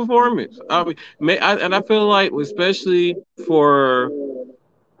do the performance. I mean, and I feel like, especially for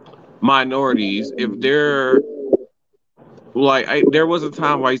minorities, if they're like, there was a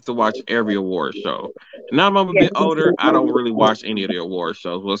time where I used to watch every award show. Now I'm a bit older, I don't really watch any of the award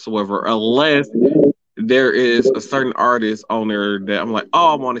shows whatsoever, unless there is a certain artist on there that I'm like,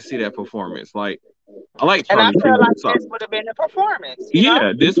 oh, I want to see that performance. Like, I like Charlie. And I feel like this would have been a performance. Yeah,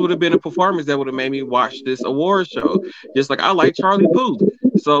 know? This would have been a performance that would have made me watch this award show. Just like I like Charlie Puth.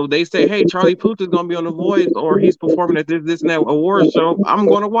 So they say, hey, Charlie Puth is going to be on The Voice, or he's performing at this and that award show. I'm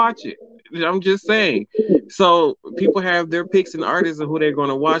going to watch it. I'm just saying. So people have their picks and artists of who they're going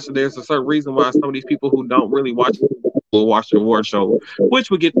to watch. So there's a certain reason why some of these people who don't really watch will watch the award show, which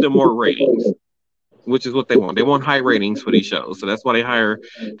would get them more ratings, which is what they want. They want high ratings for these shows. So that's why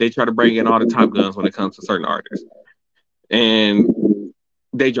they try to bring in all the top guns when it comes to certain artists. And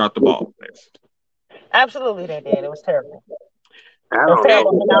they dropped the ball. Absolutely, they did. It was terrible.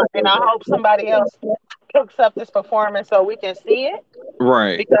 And I hope somebody else picks up this performance so we can see it.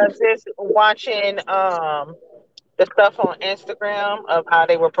 Right. Because just watching the stuff on Instagram of how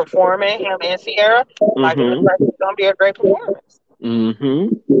they were performing, him and Sierra, like it looks like it's gonna be a great performance.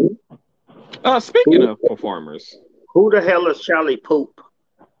 Speaking of performers, who the hell is Charlie Puth?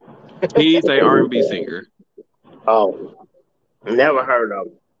 He's a R&B singer. Oh, never heard of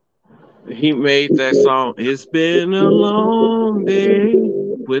him. He made that song, It's Been a Long Day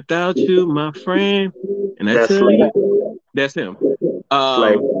Without You, My Friend. And I tell you, that's him.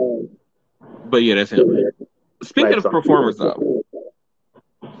 But yeah, that's him. Speaking of performers, though,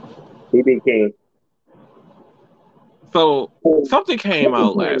 BB King. So something came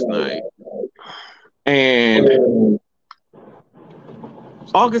out last night, and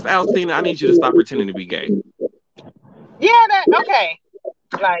August Alsina, I need you to stop pretending to be gay. Yeah, okay.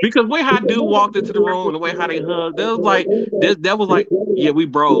 Like, because the way how dude walked into the room and the way how they hugged, that was like, yeah, we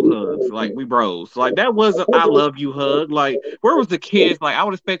bro hugs, like we bros. Like that wasn't I love you hug. Like where was the kids? Like I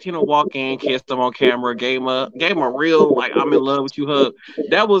would expect him to walk in, kiss them on camera, gave him a real like I'm in love with you hug.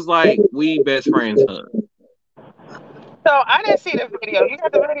 That was like we best friends hug. So I didn't see the video. You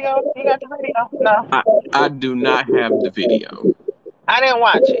got the video? No. I do not have the video. I didn't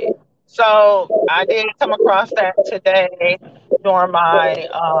watch it. So I did come across that today during my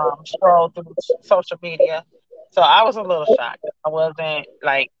scroll through social media. So I was a little shocked. I wasn't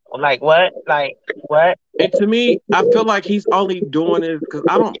like what? Like what? And to me, I feel like he's only doing this because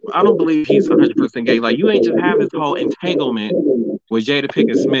I don't believe he's 100% gay. Like you ain't just have this whole entanglement with Jada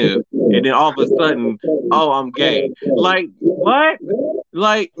Pinkett Smith, and then all of a sudden, oh, I'm gay. Like what?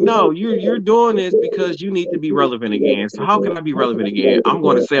 Like no, you're doing this because you need to be relevant again. So how can I be relevant again? I'm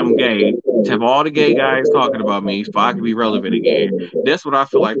going to say I'm gay to have all the gay guys talking about me so I can be relevant again. That's what I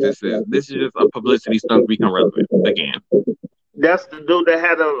feel like this is. This is just a publicity stunt to become relevant again. That's the dude that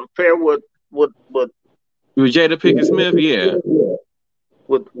had an affair with Jada Pinkett Smith, yeah.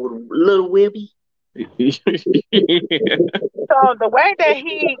 With Little Wibby. Yeah. So the way that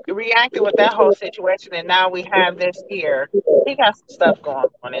he reacted with that whole situation, and now we have this here, he got some stuff going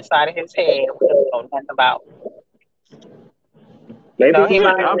on inside of his head we don't know nothing about. Maybe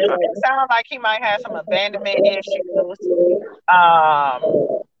it sounded like he might have some abandonment issues.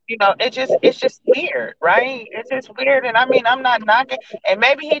 It's just weird, right? It's just weird, and I mean, I'm not knocking, and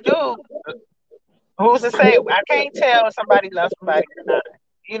maybe he do. Who's to say? I can't tell if somebody loves somebody or not.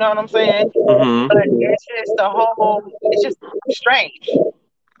 You know what I'm saying? Mm-hmm. But it's just it's just strange.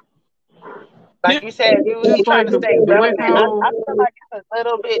 Like you said, he's trying to stay relevant. I feel like it's a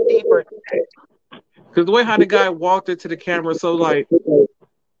little bit deeper than that. Because the way how the guy walked into the camera, so like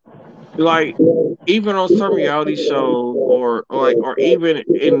like even on some reality shows or even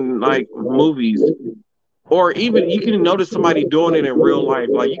in like movies, or even you can notice somebody doing it in real life.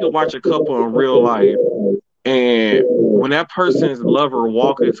 Like you can watch a couple in real life, and when that person's lover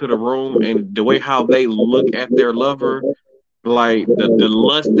walk into the room and the way how they look at their lover, like the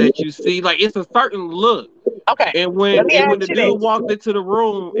lust that you see, like it's a certain look. Okay, And let me when ask the you dude this: walked into the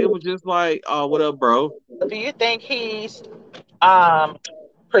room, it was just like, "Oh, what up, bro?" do you think he's um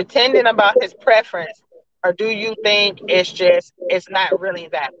pretending about his preference, or do you think it's not really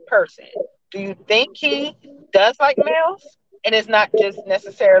that person? Do you think he does like males, and it's not just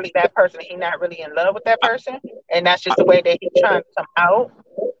necessarily that person? He's not really in love with that person, and that's just the way that he's trying to come out.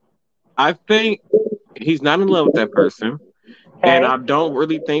 I think he's not in love with that person, and Okay, I don't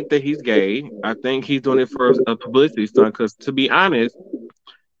really think that he's gay. I think he's doing it for a publicity stunt. Because to be honest,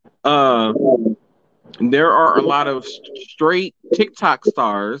 uh, there are a lot of straight TikTok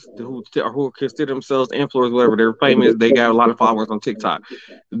stars who consider themselves influencers, whatever. They're famous. They got a lot of followers on TikTok.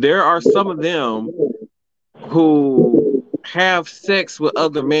 There are some of them who have sex with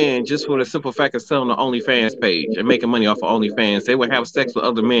other men just for the simple fact of selling the OnlyFans page and making money off of OnlyFans. They would have sex with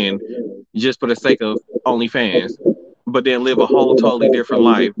other men just for the sake of OnlyFans, but then live a whole totally different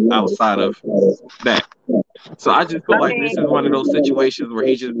life outside of that. So I just feel I like mean, this is one of those situations where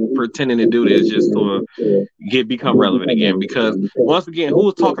he's just pretending to do this just to become relevant again. Because once again, who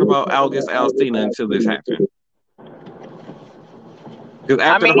was talking about August Alsina until this happened? Because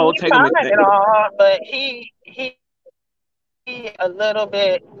I after the mean, whole he's fine taking it, and all, but he a little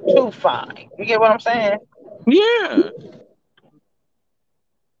bit too fine. You get what I'm saying? yeah.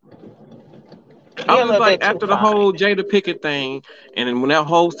 I He a was just little like, bit too after the fine. whole Jada Pickett thing, and then when that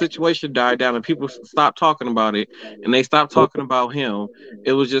whole situation died down and people stopped talking about it, and they stopped talking about him,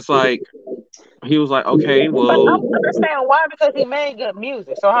 it was just like he was like, okay, But I well, don't understand why, because he made good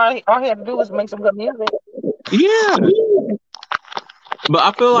music. So all he had to do was make some good music. yeah. But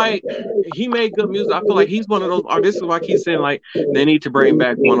I feel like he made good music. I feel like he's one of those artists. This is why I keep saying like they need to bring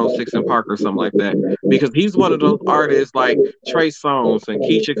back 106 and Park or something like that, because he's one of those artists like Trey Songz and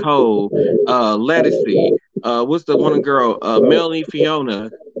Keisha Cole, Lettucey, what's the one girl, Melanie Fiona.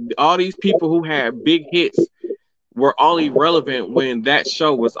 All these people who had big hits were only relevant when that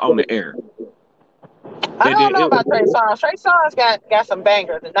show was on the air. I And don't then know about Trey Songz. Trey Songz got some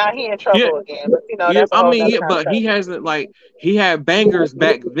bangers, and now he in yeah, trouble again. But yeah, that's a I whole mean, nother yeah, but he conversation. hasn't like he had bangers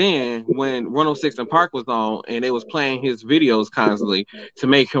back then when 106 and Park was on, and they was playing his videos constantly to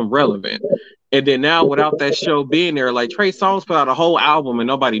make him relevant. And then now, without that show being there, like Trey Songz put out a whole album and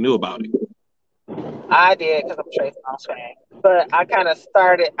nobody knew about it. I did because I'm a Trey Songz fan, but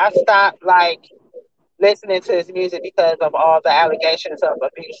I stopped like listening to his music because of all the allegations of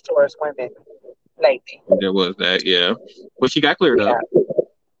abuse towards women lately. There was that, yeah, but she got cleared up. Yeah.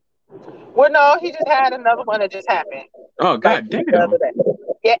 Well, no, he just had another one that just happened. Oh Like god the damn! other day.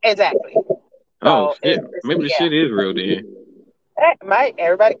 Yeah, exactly. Oh So shit! Maybe the yeah. shit is real then.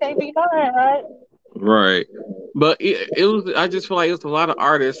 Everybody can't be fine, right? Right, but it was. I just feel like it was a lot of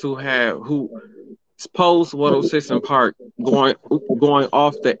artists who post 106 and Park going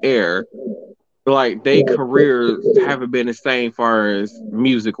off the air, like they careers haven't been the same far as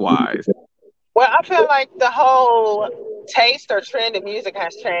music wise. Well, I feel like the whole taste or trend of music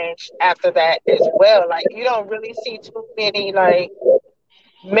has changed after that as well. Like you don't really see too many like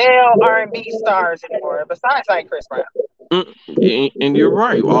male R&B stars anymore, besides like Chris Brown. And you're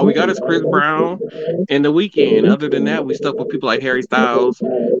right. All we got is Chris Brown and The Weeknd. Other than that, we stuck with people like Harry Styles.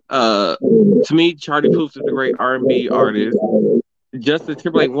 To me, Charlie Puth is a great R&B artist. Justin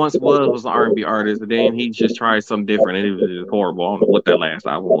Timberlake once was an R&B artist, and then he just tried something different, and it was just horrible. I don't know what that last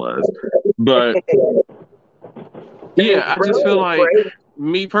album was, but yeah, I just feel like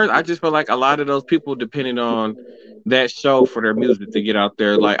me personally, I just feel like a lot of those people depended on that show for their music to get out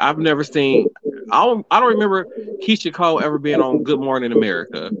there. Like I've never seen, I don't remember Keisha Cole ever being on Good Morning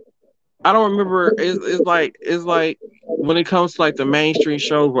America. I don't remember. It's like when it comes to like the mainstream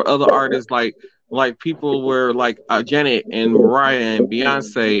shows where other artists like people were like Janet and Mariah and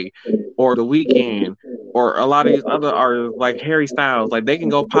Beyonce or The Weeknd or a lot of these other artists like Harry Styles, like they can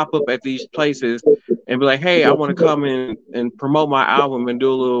go pop up at these places and be like, hey, I want to come in and promote my album and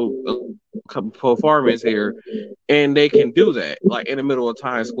do a little performance here, and they can do that like in the middle of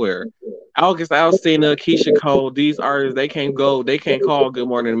Times Square. August Alsina, Keisha Cole, these artists, they can't call Good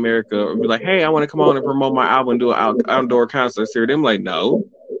Morning America and be like, hey, I want to come on and promote my album and do an outdoor concert here. Them like, no.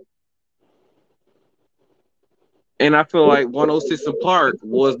 And I feel like 106 and Park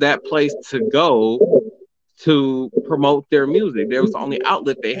was that place to go to promote their music. There was the only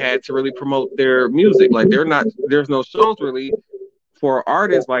outlet they had to really promote their music. Like there's no shows really for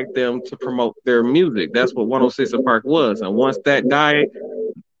artists like them to promote their music. That's what 106 & Park was. And once that died,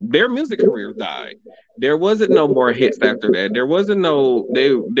 their music careers died. There wasn't no more hits after that. There wasn't no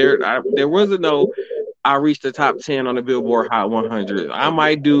there wasn't no I reached the top 10 on the Billboard Hot 100. I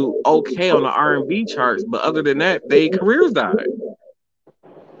might do okay on the R&B charts, but other than that, their careers died.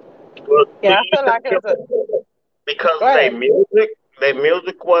 Well, Yeah, I feel like it was because Go ahead. their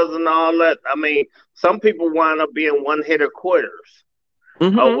music wasn't all that. I mean, some people wind up being one hitter quitters or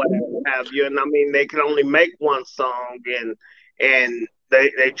whatever have you. And I mean, they can only make one song, and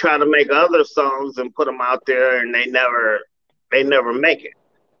they try to make other songs and put them out there, and they never make it.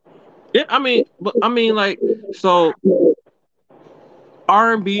 Yeah, I mean, like, so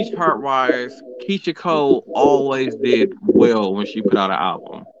R&B chart wise, Keisha Cole always did well when she put out an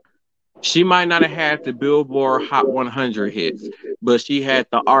album. She might not have had the Billboard Hot 100 hits, but she had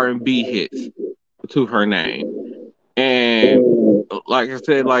the R&B hits to her name. And like I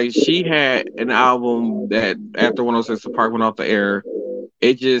said, like, she had an album that after 106 & Park went off the air,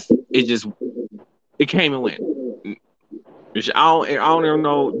 it came and went. I don't even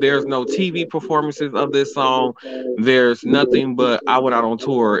know. There's no TV performances of this song. There's nothing but I went out on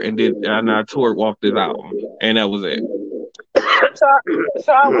tour and I toured off this album, and that was it.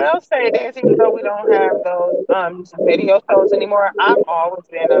 So I will say this, even though we don't have those video shows anymore, I've always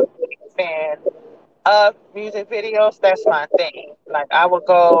been a big fan of music videos. That's my thing. Like, I would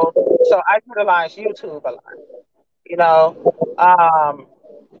go, so I utilize YouTube a lot. You know,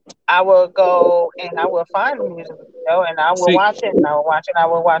 I will go and I will find a music video and I will watch it and I will watch it, I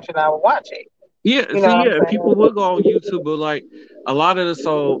will watch it, I will watch it. Yeah, people will go on YouTube, but like a lot of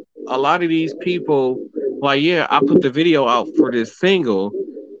these people, like, yeah, I put the video out for this single,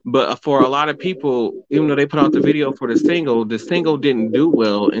 but for a lot of people, even though they put out the video for the single didn't do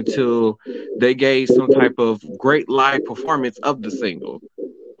well until they gave some type of great live performance of the single.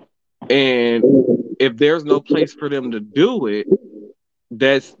 And if there's no place for them to do it,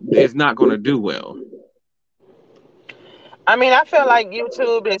 it's not going to do well. I mean, I feel like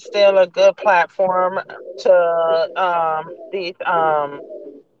YouTube is still a good platform to these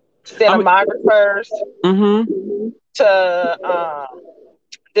cinematographers to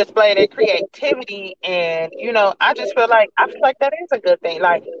display their creativity, and I feel like that is a good thing.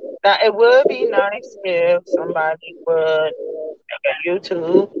 Like, now it would be nice if somebody would make a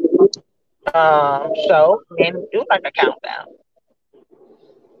YouTube show and do like a countdown.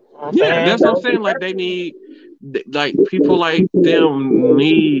 Yeah, that's what I'm saying. Like, they need, like, people like them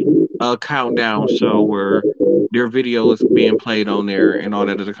need a countdown show where their video is being played on there and all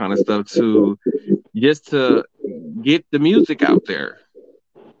that other kind of stuff to get the music out there.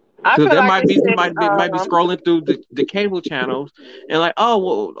 So there might be scrolling through the cable channels and like,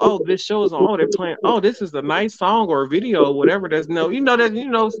 this show is on. They're playing. Oh, this is a nice song or a video or whatever. Just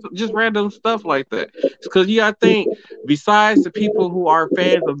random stuff like that. Because you gotta think, besides the people who are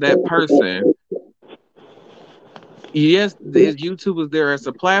fans of that person, yes, YouTube is there as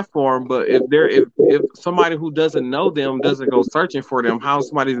a platform. But if somebody who doesn't know them doesn't go searching for them, how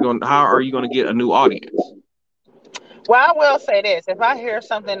are you going to get a new audience? Well, I will say this. If I hear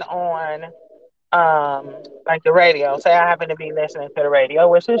something on like the radio, say I happen to be listening to the radio,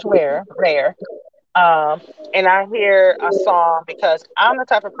 which is rare, and I hear a song, because I'm the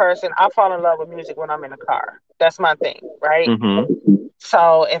type of person, I fall in love with music when I'm in a car. That's my thing, right?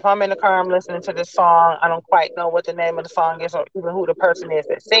 So if I'm in the car, I'm listening to this song, I don't quite know what the name of the song is or even who the person is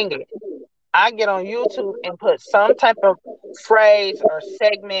that's singing it. I get on YouTube and put some type of phrase or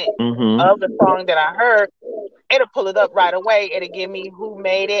segment of the song that I heard. It'll pull it up right away. It'll give me who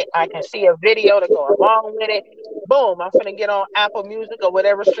made it. I can see a video to go along with it. Boom, I'm finna get on Apple Music or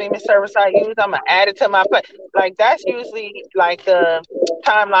whatever streaming service I use. I'm gonna add it to my play. Like, that's usually like the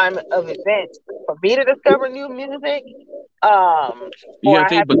timeline of events for me to discover new music. Or I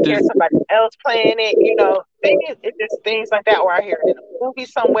have to hear somebody else playing it. It's just things like that, or I hear it in a movie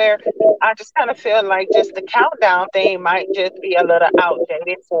somewhere. I just kind of feel like just the countdown thing might just be a little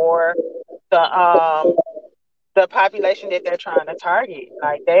outdated for the population that they're trying to target.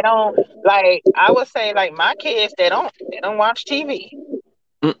 Like, they don't, like, I would say, like, my kids, they don't watch TV.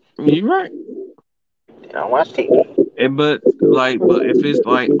 You're right. They don't watch TV. But if it's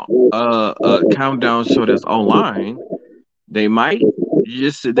like a countdown show that's online, they might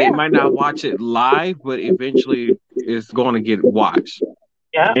not watch it live, but eventually it's going to get watched.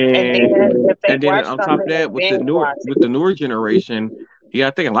 Yeah, and then on top of that, with the newer generation, yeah,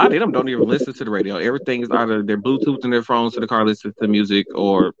 I think a lot of them don't even listen to the radio. Everything is either their Bluetooth in their phones to the car, listen to music,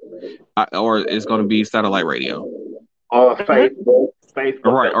 or it's going to be satellite radio. Or Facebook. Facebook.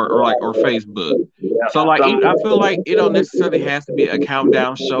 Right, or Facebook. Yeah, So like, I feel like it don't necessarily has to be a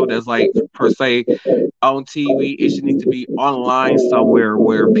countdown show that's like per se on TV. It should need to be online somewhere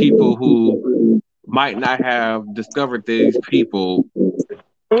where people who might not have discovered these people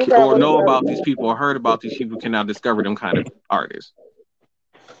or know about these people or heard about these people can now discover them kind of artists.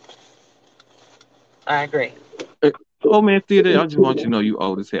 I agree. Oh man, theater! I just want you to know you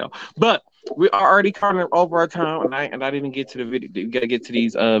old as hell. But we are already coming over our time, and I didn't get to the video. We gotta get to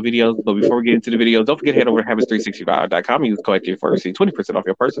these videos. But before we get into the videos, don't forget to head over to Habits365.com. Use code ActiveForce to receive 20% off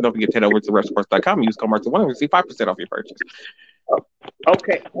your purchase. Don't forget to head over to RestSports.com. Use code Martin1 to receive 5% off your purchase.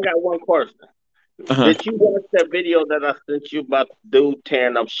 Okay, I got one question. Did you watch that video that I sent you about the dude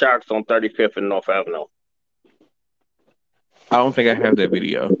tearing up sharks on 35th and North Avenue? I don't think I have that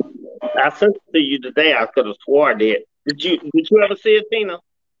video. I sent it to you today. I could have swore I did. Did you ever see it, Tina?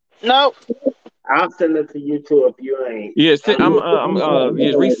 Nope. I'll send it to you too if you ain't. Yes,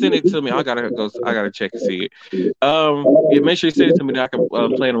 resend it to me. I gotta check and see it. Make sure you send it to me that I can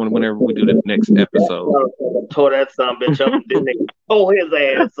play it whenever we do the next episode. Tore that son bitch up, didn't they? Tore his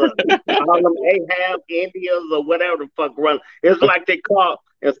ass up. All them Ahab Indians or whatever the fuck run. It's like they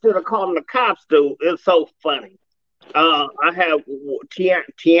instead of calling the cops, dude. It's so funny. I have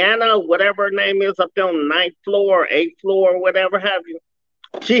Tiana, whatever her name is, up there on the 9th floor, 8th floor, whatever have you.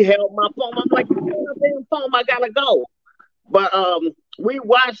 She held my phone. I'm like, damn phone, I gotta go. But we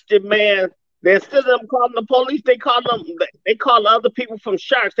watched it, man. Instead of them calling the police, they called other people from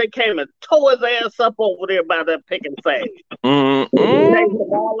Sharks. They came and tore his ass up over there by that pick and save. They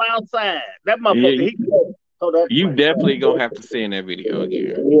were all outside. That motherfucker, you definitely gonna have to see in that video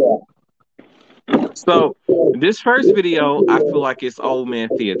again. Yeah. So this first video, I feel like it's old man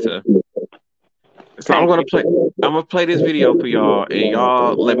theater. So I'm gonna play this video for y'all, and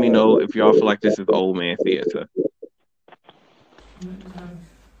y'all let me know if y'all feel like this is old man theater.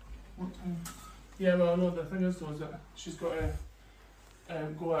 Yeah, well, no, the thing is though, is that she's got to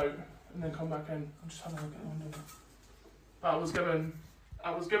go out and then come back in. I'm just having a look at the window. But I was given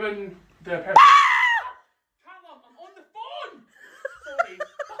the Callum, I'm on the phone! Sorry,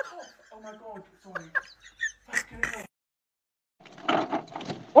 fuck off. Oh my god, sorry. Fucking hell.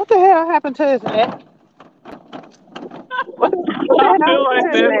 What the hell happened to his neck? I feel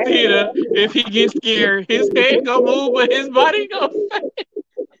like that theater, if he gets scared, his head gonna move, but his body gonna stay.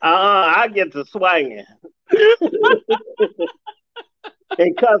 I get to swinging.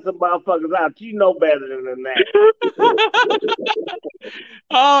 And cussing motherfuckers out. You know better than that.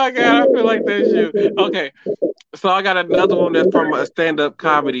 Oh my god, I feel like that's you. Okay, so I got another one that's from a stand-up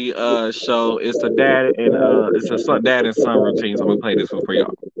comedy show. It's a dad and dad and son routine. So I'm gonna play this one for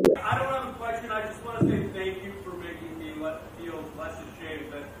y'all. I don't have a question. I just want to say thank you for making me feel less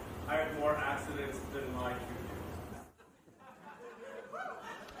ashamed that I have more accidents than my two kids.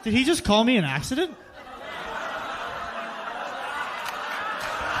 Did he just call me an accident?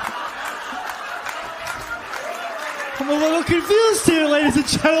 I'm a little confused here, ladies and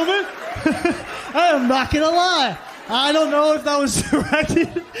gentlemen. I am not going to lie. I don't know if that was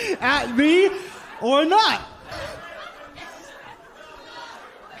directed at me or not.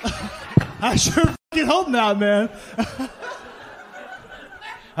 I sure fucking hope not, man.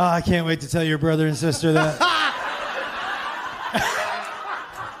 I can't wait to tell your brother and sister that.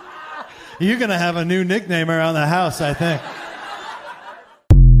 You're going to have a new nickname around the house, I think.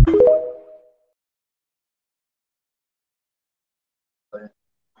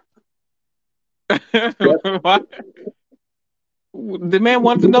 What? The man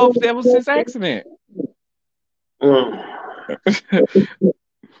wanted to know if that was his accident.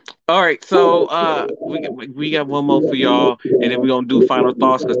 All right, so we got one more for y'all, and then we're gonna do final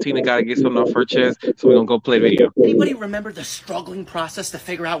thoughts because Tina gotta get something off her chest, so we're gonna go play video. Anybody remember the struggling process to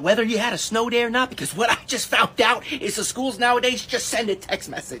figure out whether you had a snow day or not? Because what I just found out is the schools nowadays just send a text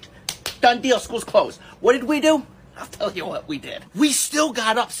message. Done deal, school's closed. What did we do? I'll tell you what we did. We still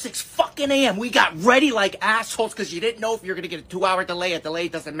got up 6 fucking a.m. We got ready like assholes because you didn't know if you're going to get a 2-hour delay. A delay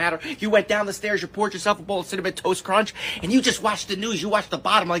doesn't matter. You went down the stairs, you poured yourself a bowl of Cinnamon Toast Crunch, and you just watched the news. You watched the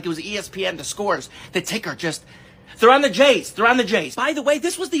bottom like it was ESPN, the scores. The ticker just... They're on the J's. They're on the J's. By the way,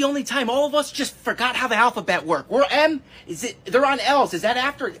 this was the only time all of us just forgot how the alphabet worked. We're M. They're on L's. Is that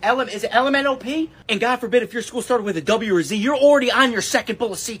after L? Is it LMNOP? And God forbid if your school started with a W or Z, you're already on your second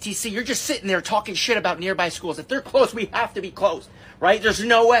bowl of CTC. You're just sitting there talking shit about nearby schools. If they're closed, we have to be closed, right? There's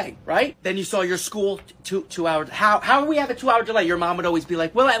no way, right? Then you saw your school two hours. How do we have a 2-hour delay? Your mom would always be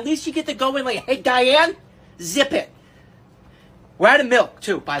like, well, at least you get to go in like, hey, Diane, zip it. We're out of milk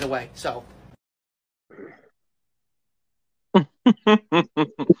too, by the way, so.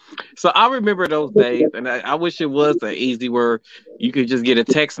 So I remember those days, and I wish it was that easy where you could just get a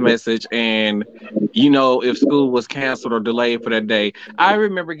text message and if school was canceled or delayed for that day. I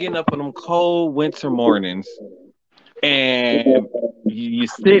remember getting up on them cold winter mornings and you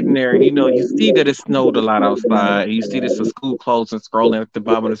sitting there and you see that it snowed a lot outside. You see this school closing scrolling at the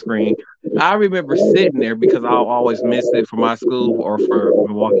bottom of the screen. I remember sitting there because I'll always miss it for my school or for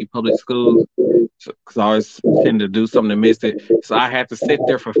Milwaukee Public Schools. Because I always tend to do something to miss it. So I had to sit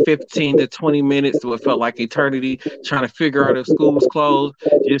there for 15 to 20 minutes, so it felt like eternity, trying to figure out if school was closed,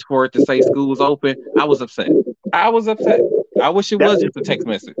 just for it to say school was open. I was upset. I wish it was just a text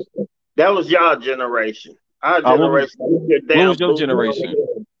message. That was y'all generation. Our generation. What was your generation?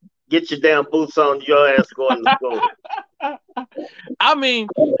 Get your damn boots on, your ass going to school. I mean,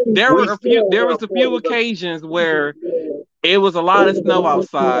 there was a few occasions where it was a lot of snow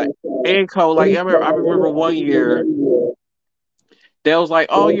outside and cold. Like I remember one year, they was like,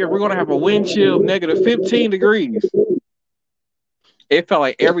 "Oh yeah, we're gonna have a wind chill of negative 15 degrees." It felt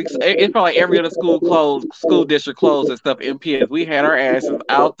like every other school district closed except MPS. We had our asses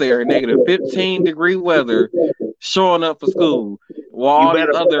out there in negative 15-degree weather, showing up for school, while all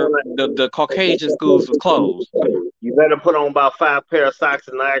the Caucasian schools was closed. You better put on about 5 pair of socks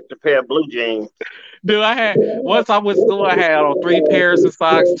and an extra pair of blue jeans. Dude, once I went to school, I had on 3 pairs of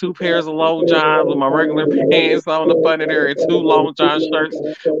socks, 2 pairs of long johns with my regular pants on the front of there, and 2 long john shirts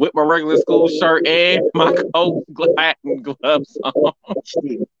with my regular school shirt and my coat and gloves on.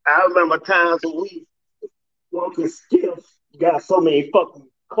 I remember times when we walking stiff, got so many fucking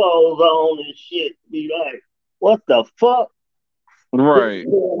clothes on and shit. Be like, what the fuck? Right.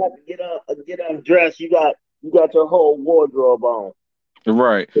 You have to get undressed. You got your whole wardrobe on.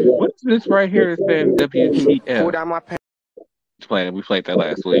 Right. What's this right here that said WTF? Pull down my pants. We played that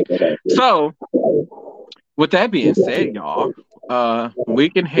last week. So, with that being said, y'all,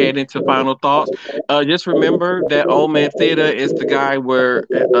 we can head into final thoughts. Just remember that Old Man Theater is the guy where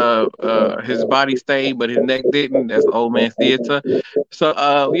his body stayed, but his neck didn't. That's Old Man Theater.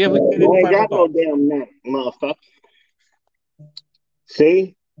 So, yeah, we can. I ain't got no damn neck, motherfucker.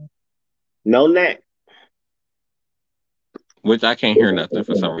 See, no neck. Which I can't hear nothing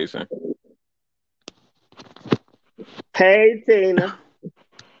for some reason. Hey, Tina.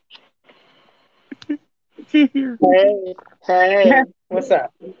 Hey. What's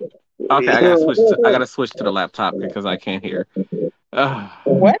up? Okay, I gotta switch to the laptop because I can't hear.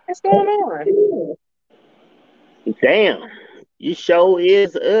 What is going on? Damn, you show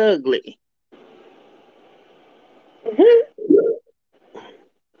is ugly.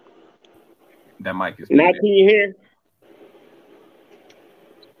 That mic is. Now can you hear?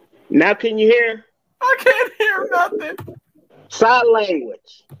 Now can you hear? I can't hear nothing. Sign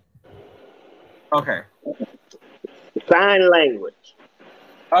language. Okay. Sign language.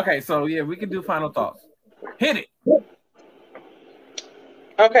 Okay, so yeah, we can do final thoughts. Hit it.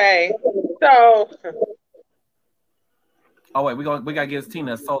 Okay, so. Oh wait, we gotta give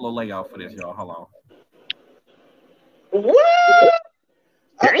Tina a solo layout for this, y'all. Hold on. What?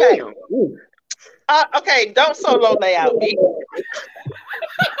 Okay. Okay, don't solo layout me.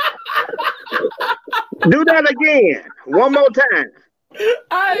 Do that again. One more time.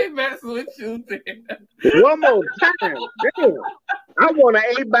 I ain't messing with you, then. One more time. Damn. I want an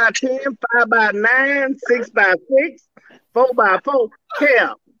 8x10, 5x9, 6x6, 4x4.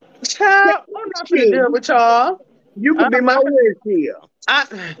 Hell. Child, I'm not going to deal with y'all. You can be my windshield.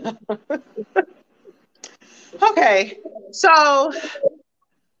 Okay, so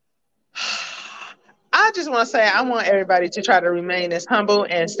I just want to say I want everybody to try to remain as humble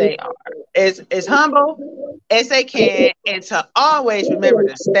as they are, as humble as they can, and to always remember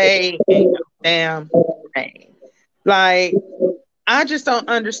to stay in your damn lane. Like, I just don't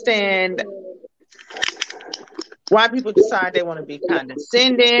understand why people decide they want to be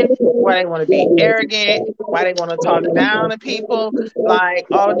condescending, why they want to be arrogant, why they want to talk down to people, like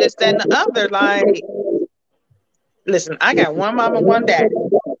all this, that, and the other. Like, listen, I got one mom and one daddy.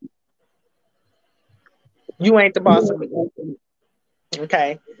 You ain't the boss of me.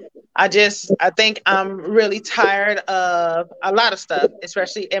 Okay. I think I'm really tired of a lot of stuff,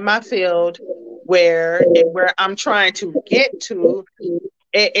 especially in my field where I'm trying to get to.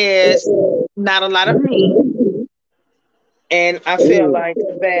 It is not a lot of me. And I feel like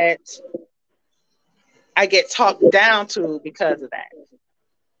that I get talked down to because of that.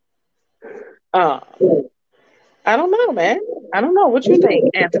 I don't know, man. I don't know. What you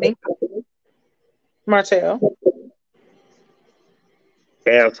think, Anthony? Martell?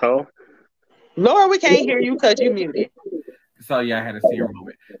 Asshole. Lord, we can't hear you because you muted. So yeah, I had a senior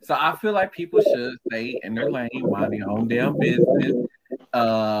moment. So I feel like people should stay in their lane, mind their own damn business.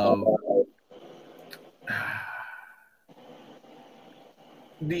 And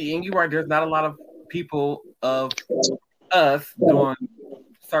you're right, there's not a lot of people of us doing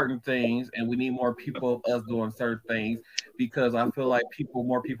certain things, and we need more people of us doing certain things, because I feel like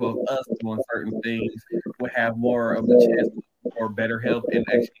more people of us doing certain things would have more of a chance for better health, and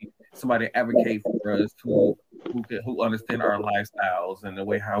actually somebody advocate for us who understand our lifestyles and the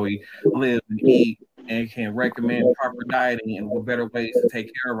way how we live and eat, and can recommend proper dieting and better ways to take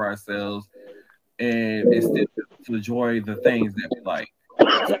care of ourselves, and instead to enjoy the things that we like.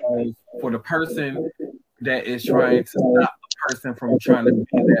 So for the person that is trying to stop the person from trying to be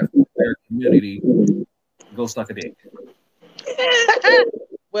that for their community, go suck a dick.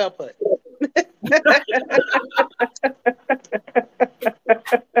 Well put.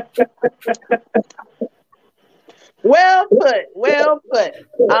 Well put. Well put.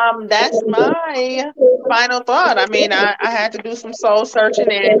 That's my final thought. I mean, I had to do some soul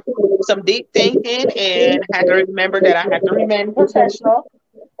searching and some deep thinking, and had to remember that I have to remain professional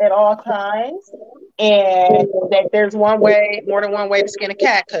at all times, and that there's more than one way to skin a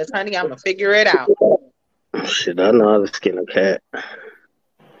cat. Because, honey, I'm gonna figure it out. Shit, I know how to skin a cat.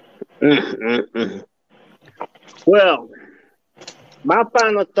 Well, my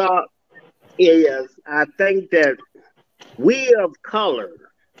final thought is I think that we of color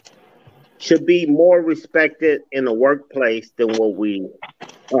should be more respected in the workplace than what we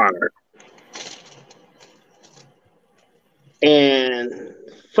are. And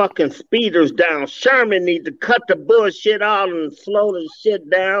fucking speeders down Sherman need to cut the bullshit out and slow the shit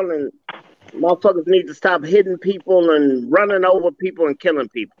down, and motherfuckers need to stop hitting people and running over people and killing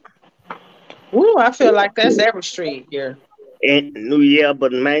people. Ooh, I feel like that's every street here. And yeah,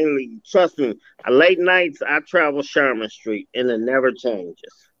 but mainly, trust me, late nights I travel Sherman Street and it never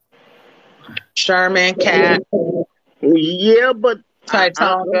changes. Sherman, Cat. Yeah, but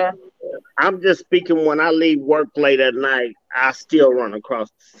Titonga. I'm just speaking when I leave work late at night, I still run across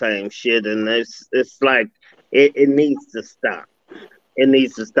the same shit, and it's like it needs to stop. It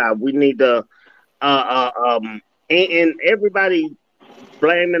needs to stop. We need to and everybody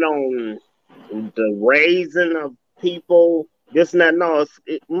blaming on the raising of people, this and that. No,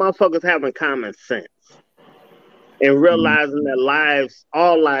 motherfuckers having common sense and realizing that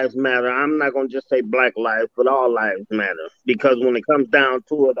all lives matter. I'm not gonna just say black lives, but all lives matter, because when it comes down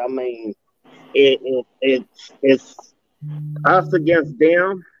to it, I mean, it's us against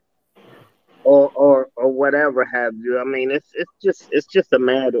them, or whatever have you. I mean, it's just a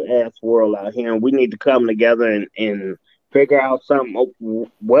mad ass world out here, and we need to come together and figure out something,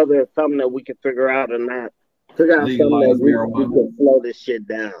 whether it's something that we can figure out or not. Figure out Legalize something that we can slow this shit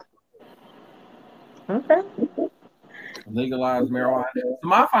down. Okay. Legalize marijuana. So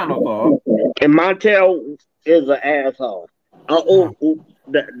my final thought. And Montel is an asshole. That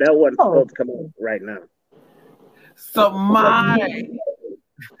wasn't supposed to come out right now. So my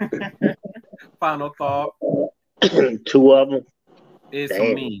final thought. Two of them. Is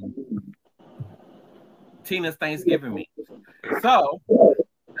for me. Tina's Thanksgiving meat. So, the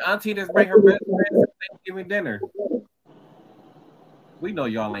auntie that's bring her best friends to Thanksgiving dinner. We know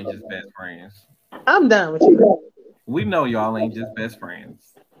y'all ain't just best friends. I'm done with you. We know y'all ain't just best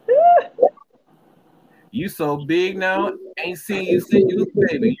friends. You so big now, ain't seen you since you was a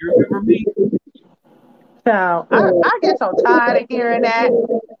baby. You remember me? So I get so tired of hearing that.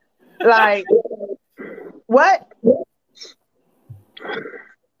 Like, what?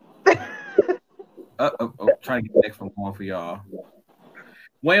 Trying to get the next one going for y'all.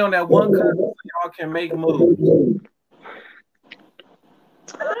 Way on that one cousin so y'all can make moves.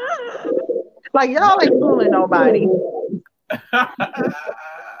 Like, y'all ain't fooling nobody.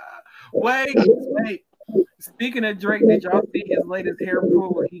 Wait. Speaking of Drake, did y'all see his latest hair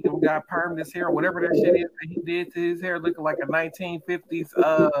pull where he got permed his hair, or whatever that shit is that he did to his hair, looking like a 1950s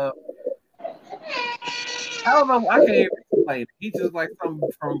I don't know. I can't even explain it. He's just like something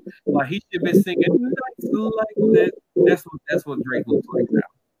from, like, he should be singing nights like this. That's what Drake looks like now.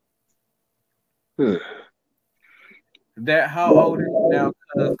 That how old is he now?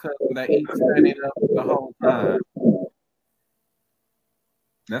 Cause that he's standing up the whole time.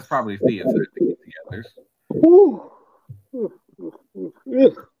 That's probably Thea to get together.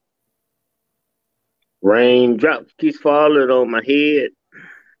 Raindrops keeps falling on my head.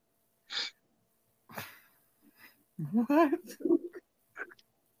 What?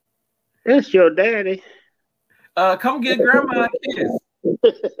 That's your daddy. Come get grandma a kiss.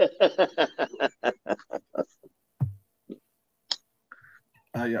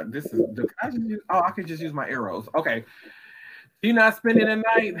 Yeah, this is. I can just use my arrows. Okay. You're not spending the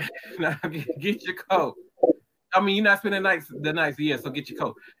night. Nah, get your coat. I mean, you're not spending the night. Yeah, so get your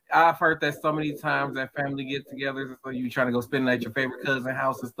coat. I've heard that so many times at family get-togethers. So you trying to go spend the night at your favorite cousin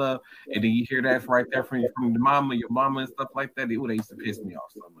house and stuff, and then you hear that right there from your mama and stuff like that. They used to piss me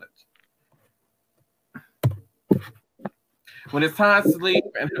off so much. When it's time to sleep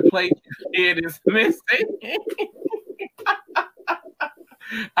and the plate kid is missing.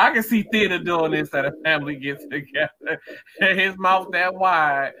 I can see Theater doing this at a family get together. His mouth that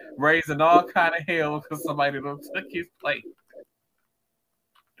wide, raising all kind of hell because somebody done took his plate.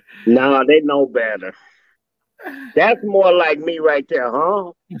 No, they know better. That's more like me right there,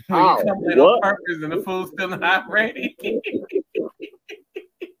 huh? You come in on purpose and the food's still not ready.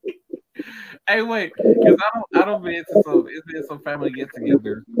 Hey, wait, because I don't been to some family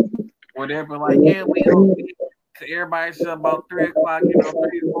get-together where they're like, yeah, we don't. Everybody shut about 3 o'clock, 3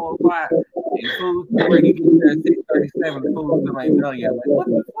 or 4 o'clock. And food's ready to get there at 6:37. The food still ain't done yet. Like, what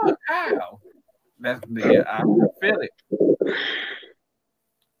the fuck? How? I feel it.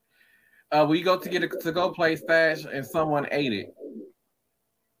 We go to get a to-go plate stash and someone ate it.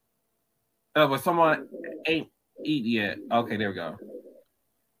 But someone ain't eat yet. Okay, there we go.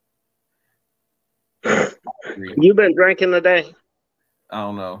 You been drinking today? I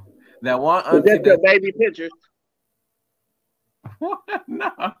don't know. That one auntie that's your baby pictures.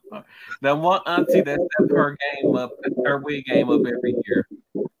 No, that one auntie that stepped her wig game up every year.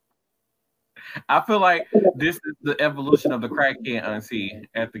 I feel like this is the evolution of the crackhead auntie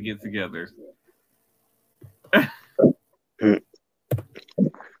at the get-togethers.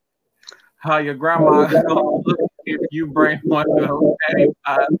 How your grandma gonna look if you bring one of those patty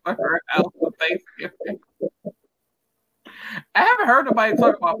pies for her house for Thanksgiving. I haven't heard nobody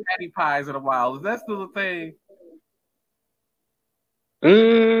talk about patty pies in a while. Is that still a thing? I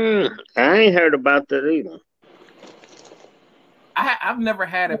ain't heard about that either. I've never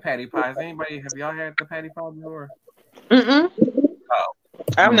had a patty pie. Have y'all had the patty pie before? Oh,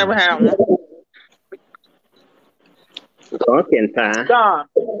 I've never had one. Pumpkin pie. God.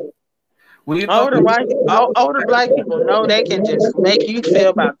 Older black people know they can just make you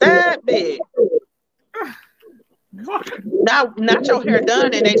feel about that big. Now, not your hair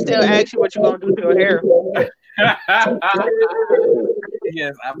done, and they still ask you what you're gonna do to your hair.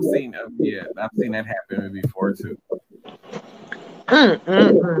 Yes, I've seen that happen before too.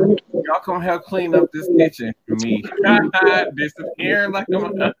 Y'all come help clean up this kitchen for me. Disappearing like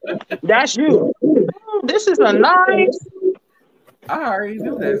I'm. That's you. This is a nice. I already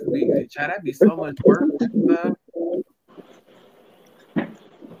knew that. That'd be so much work and stuff.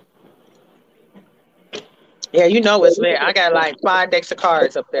 Yeah, you know it's lit. I got like 5 decks of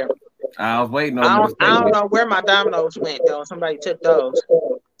cards up there. I was waiting on. I don't know where my dominoes went though. Somebody took those.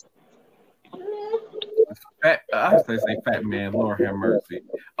 I was gonna say fat man. Lord have mercy.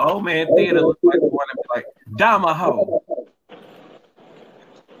 Old man Theater looks like one of like Damaho.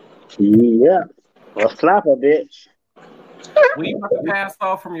 Yeah, a slapper bitch. When you about to pass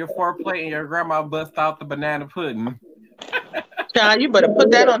off from your foreplay and your grandma bust out the banana pudding. John, you better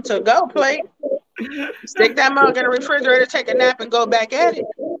put that on to-go plate. Stick that mug in the refrigerator, take a nap, and go back at it.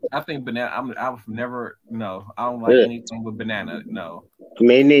 I think banana. I was never. No, I don't like anything with banana. No.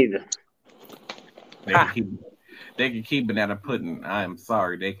 Me neither. They can keep banana pudding. I am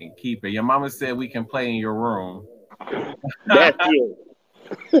sorry, they can keep it. Your mama said we can play in your room. That's you.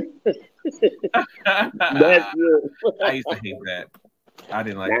 That's you. I used to hate that. I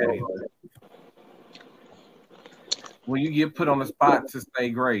didn't like that either. When you get put on the spot to say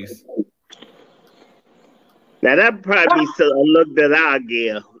grace. Now that probably be a look that I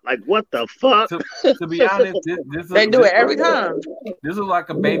give. Like, what the fuck? To be honest, they do it every time. This is like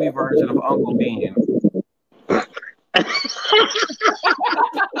a baby version of Uncle Bean.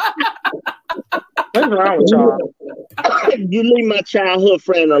 What's wrong with y'all? You leave my childhood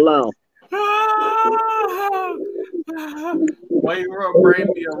friend alone. Well, you gonna bring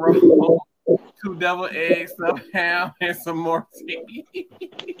me a roll, 2 deviled eggs, some ham, and some more tea.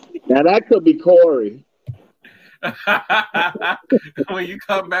 Now that could be Corey. When you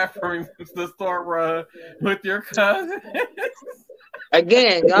come back from the store run with your cousin.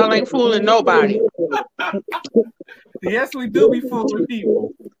 Again, y'all ain't fooling nobody. Yes, we do be fooling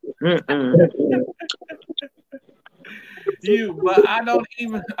people. But I don't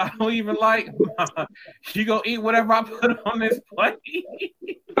even like. You gonna eat whatever I put on this plate.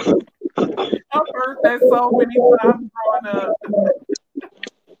 I've heard that so many times growing up.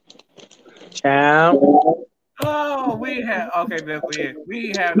 Child. Oh, we had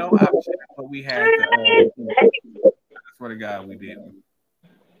no option, but we had to. I swear to God, we didn't.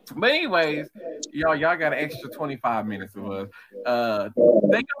 But anyways, y'all got an extra 25 minutes of us. Thank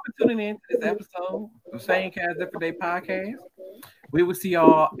you for tuning in to this episode of Same Cast Different Day podcast. We will see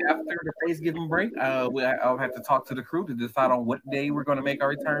y'all after the Thanksgiving break. I'll have to talk to the crew to decide on what day we're going to make our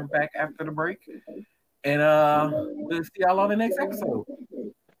return back after the break. And we'll see y'all on the next episode.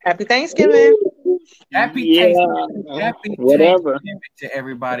 Happy Thanksgiving. Happy Thanksgiving. Happy whatever. Thanksgiving to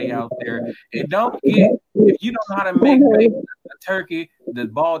everybody out there. And don't forget, if you don't know how to make a turkey,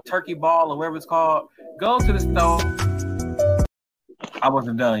 turkey ball, or whatever it's called, go to the store. I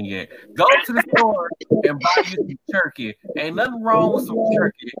wasn't done yet. Go to the store and buy you some turkey. Ain't nothing wrong with some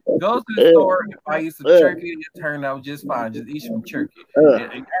turkey. Go to the store and buy you some turkey. It turned out just fine. Just eat some turkey.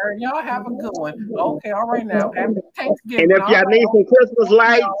 And y'all have a good one. Okay, all right now. Happy Thanksgiving. And if y'all need some Christmas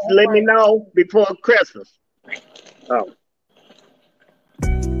lights, let me know before Christmas. Oh.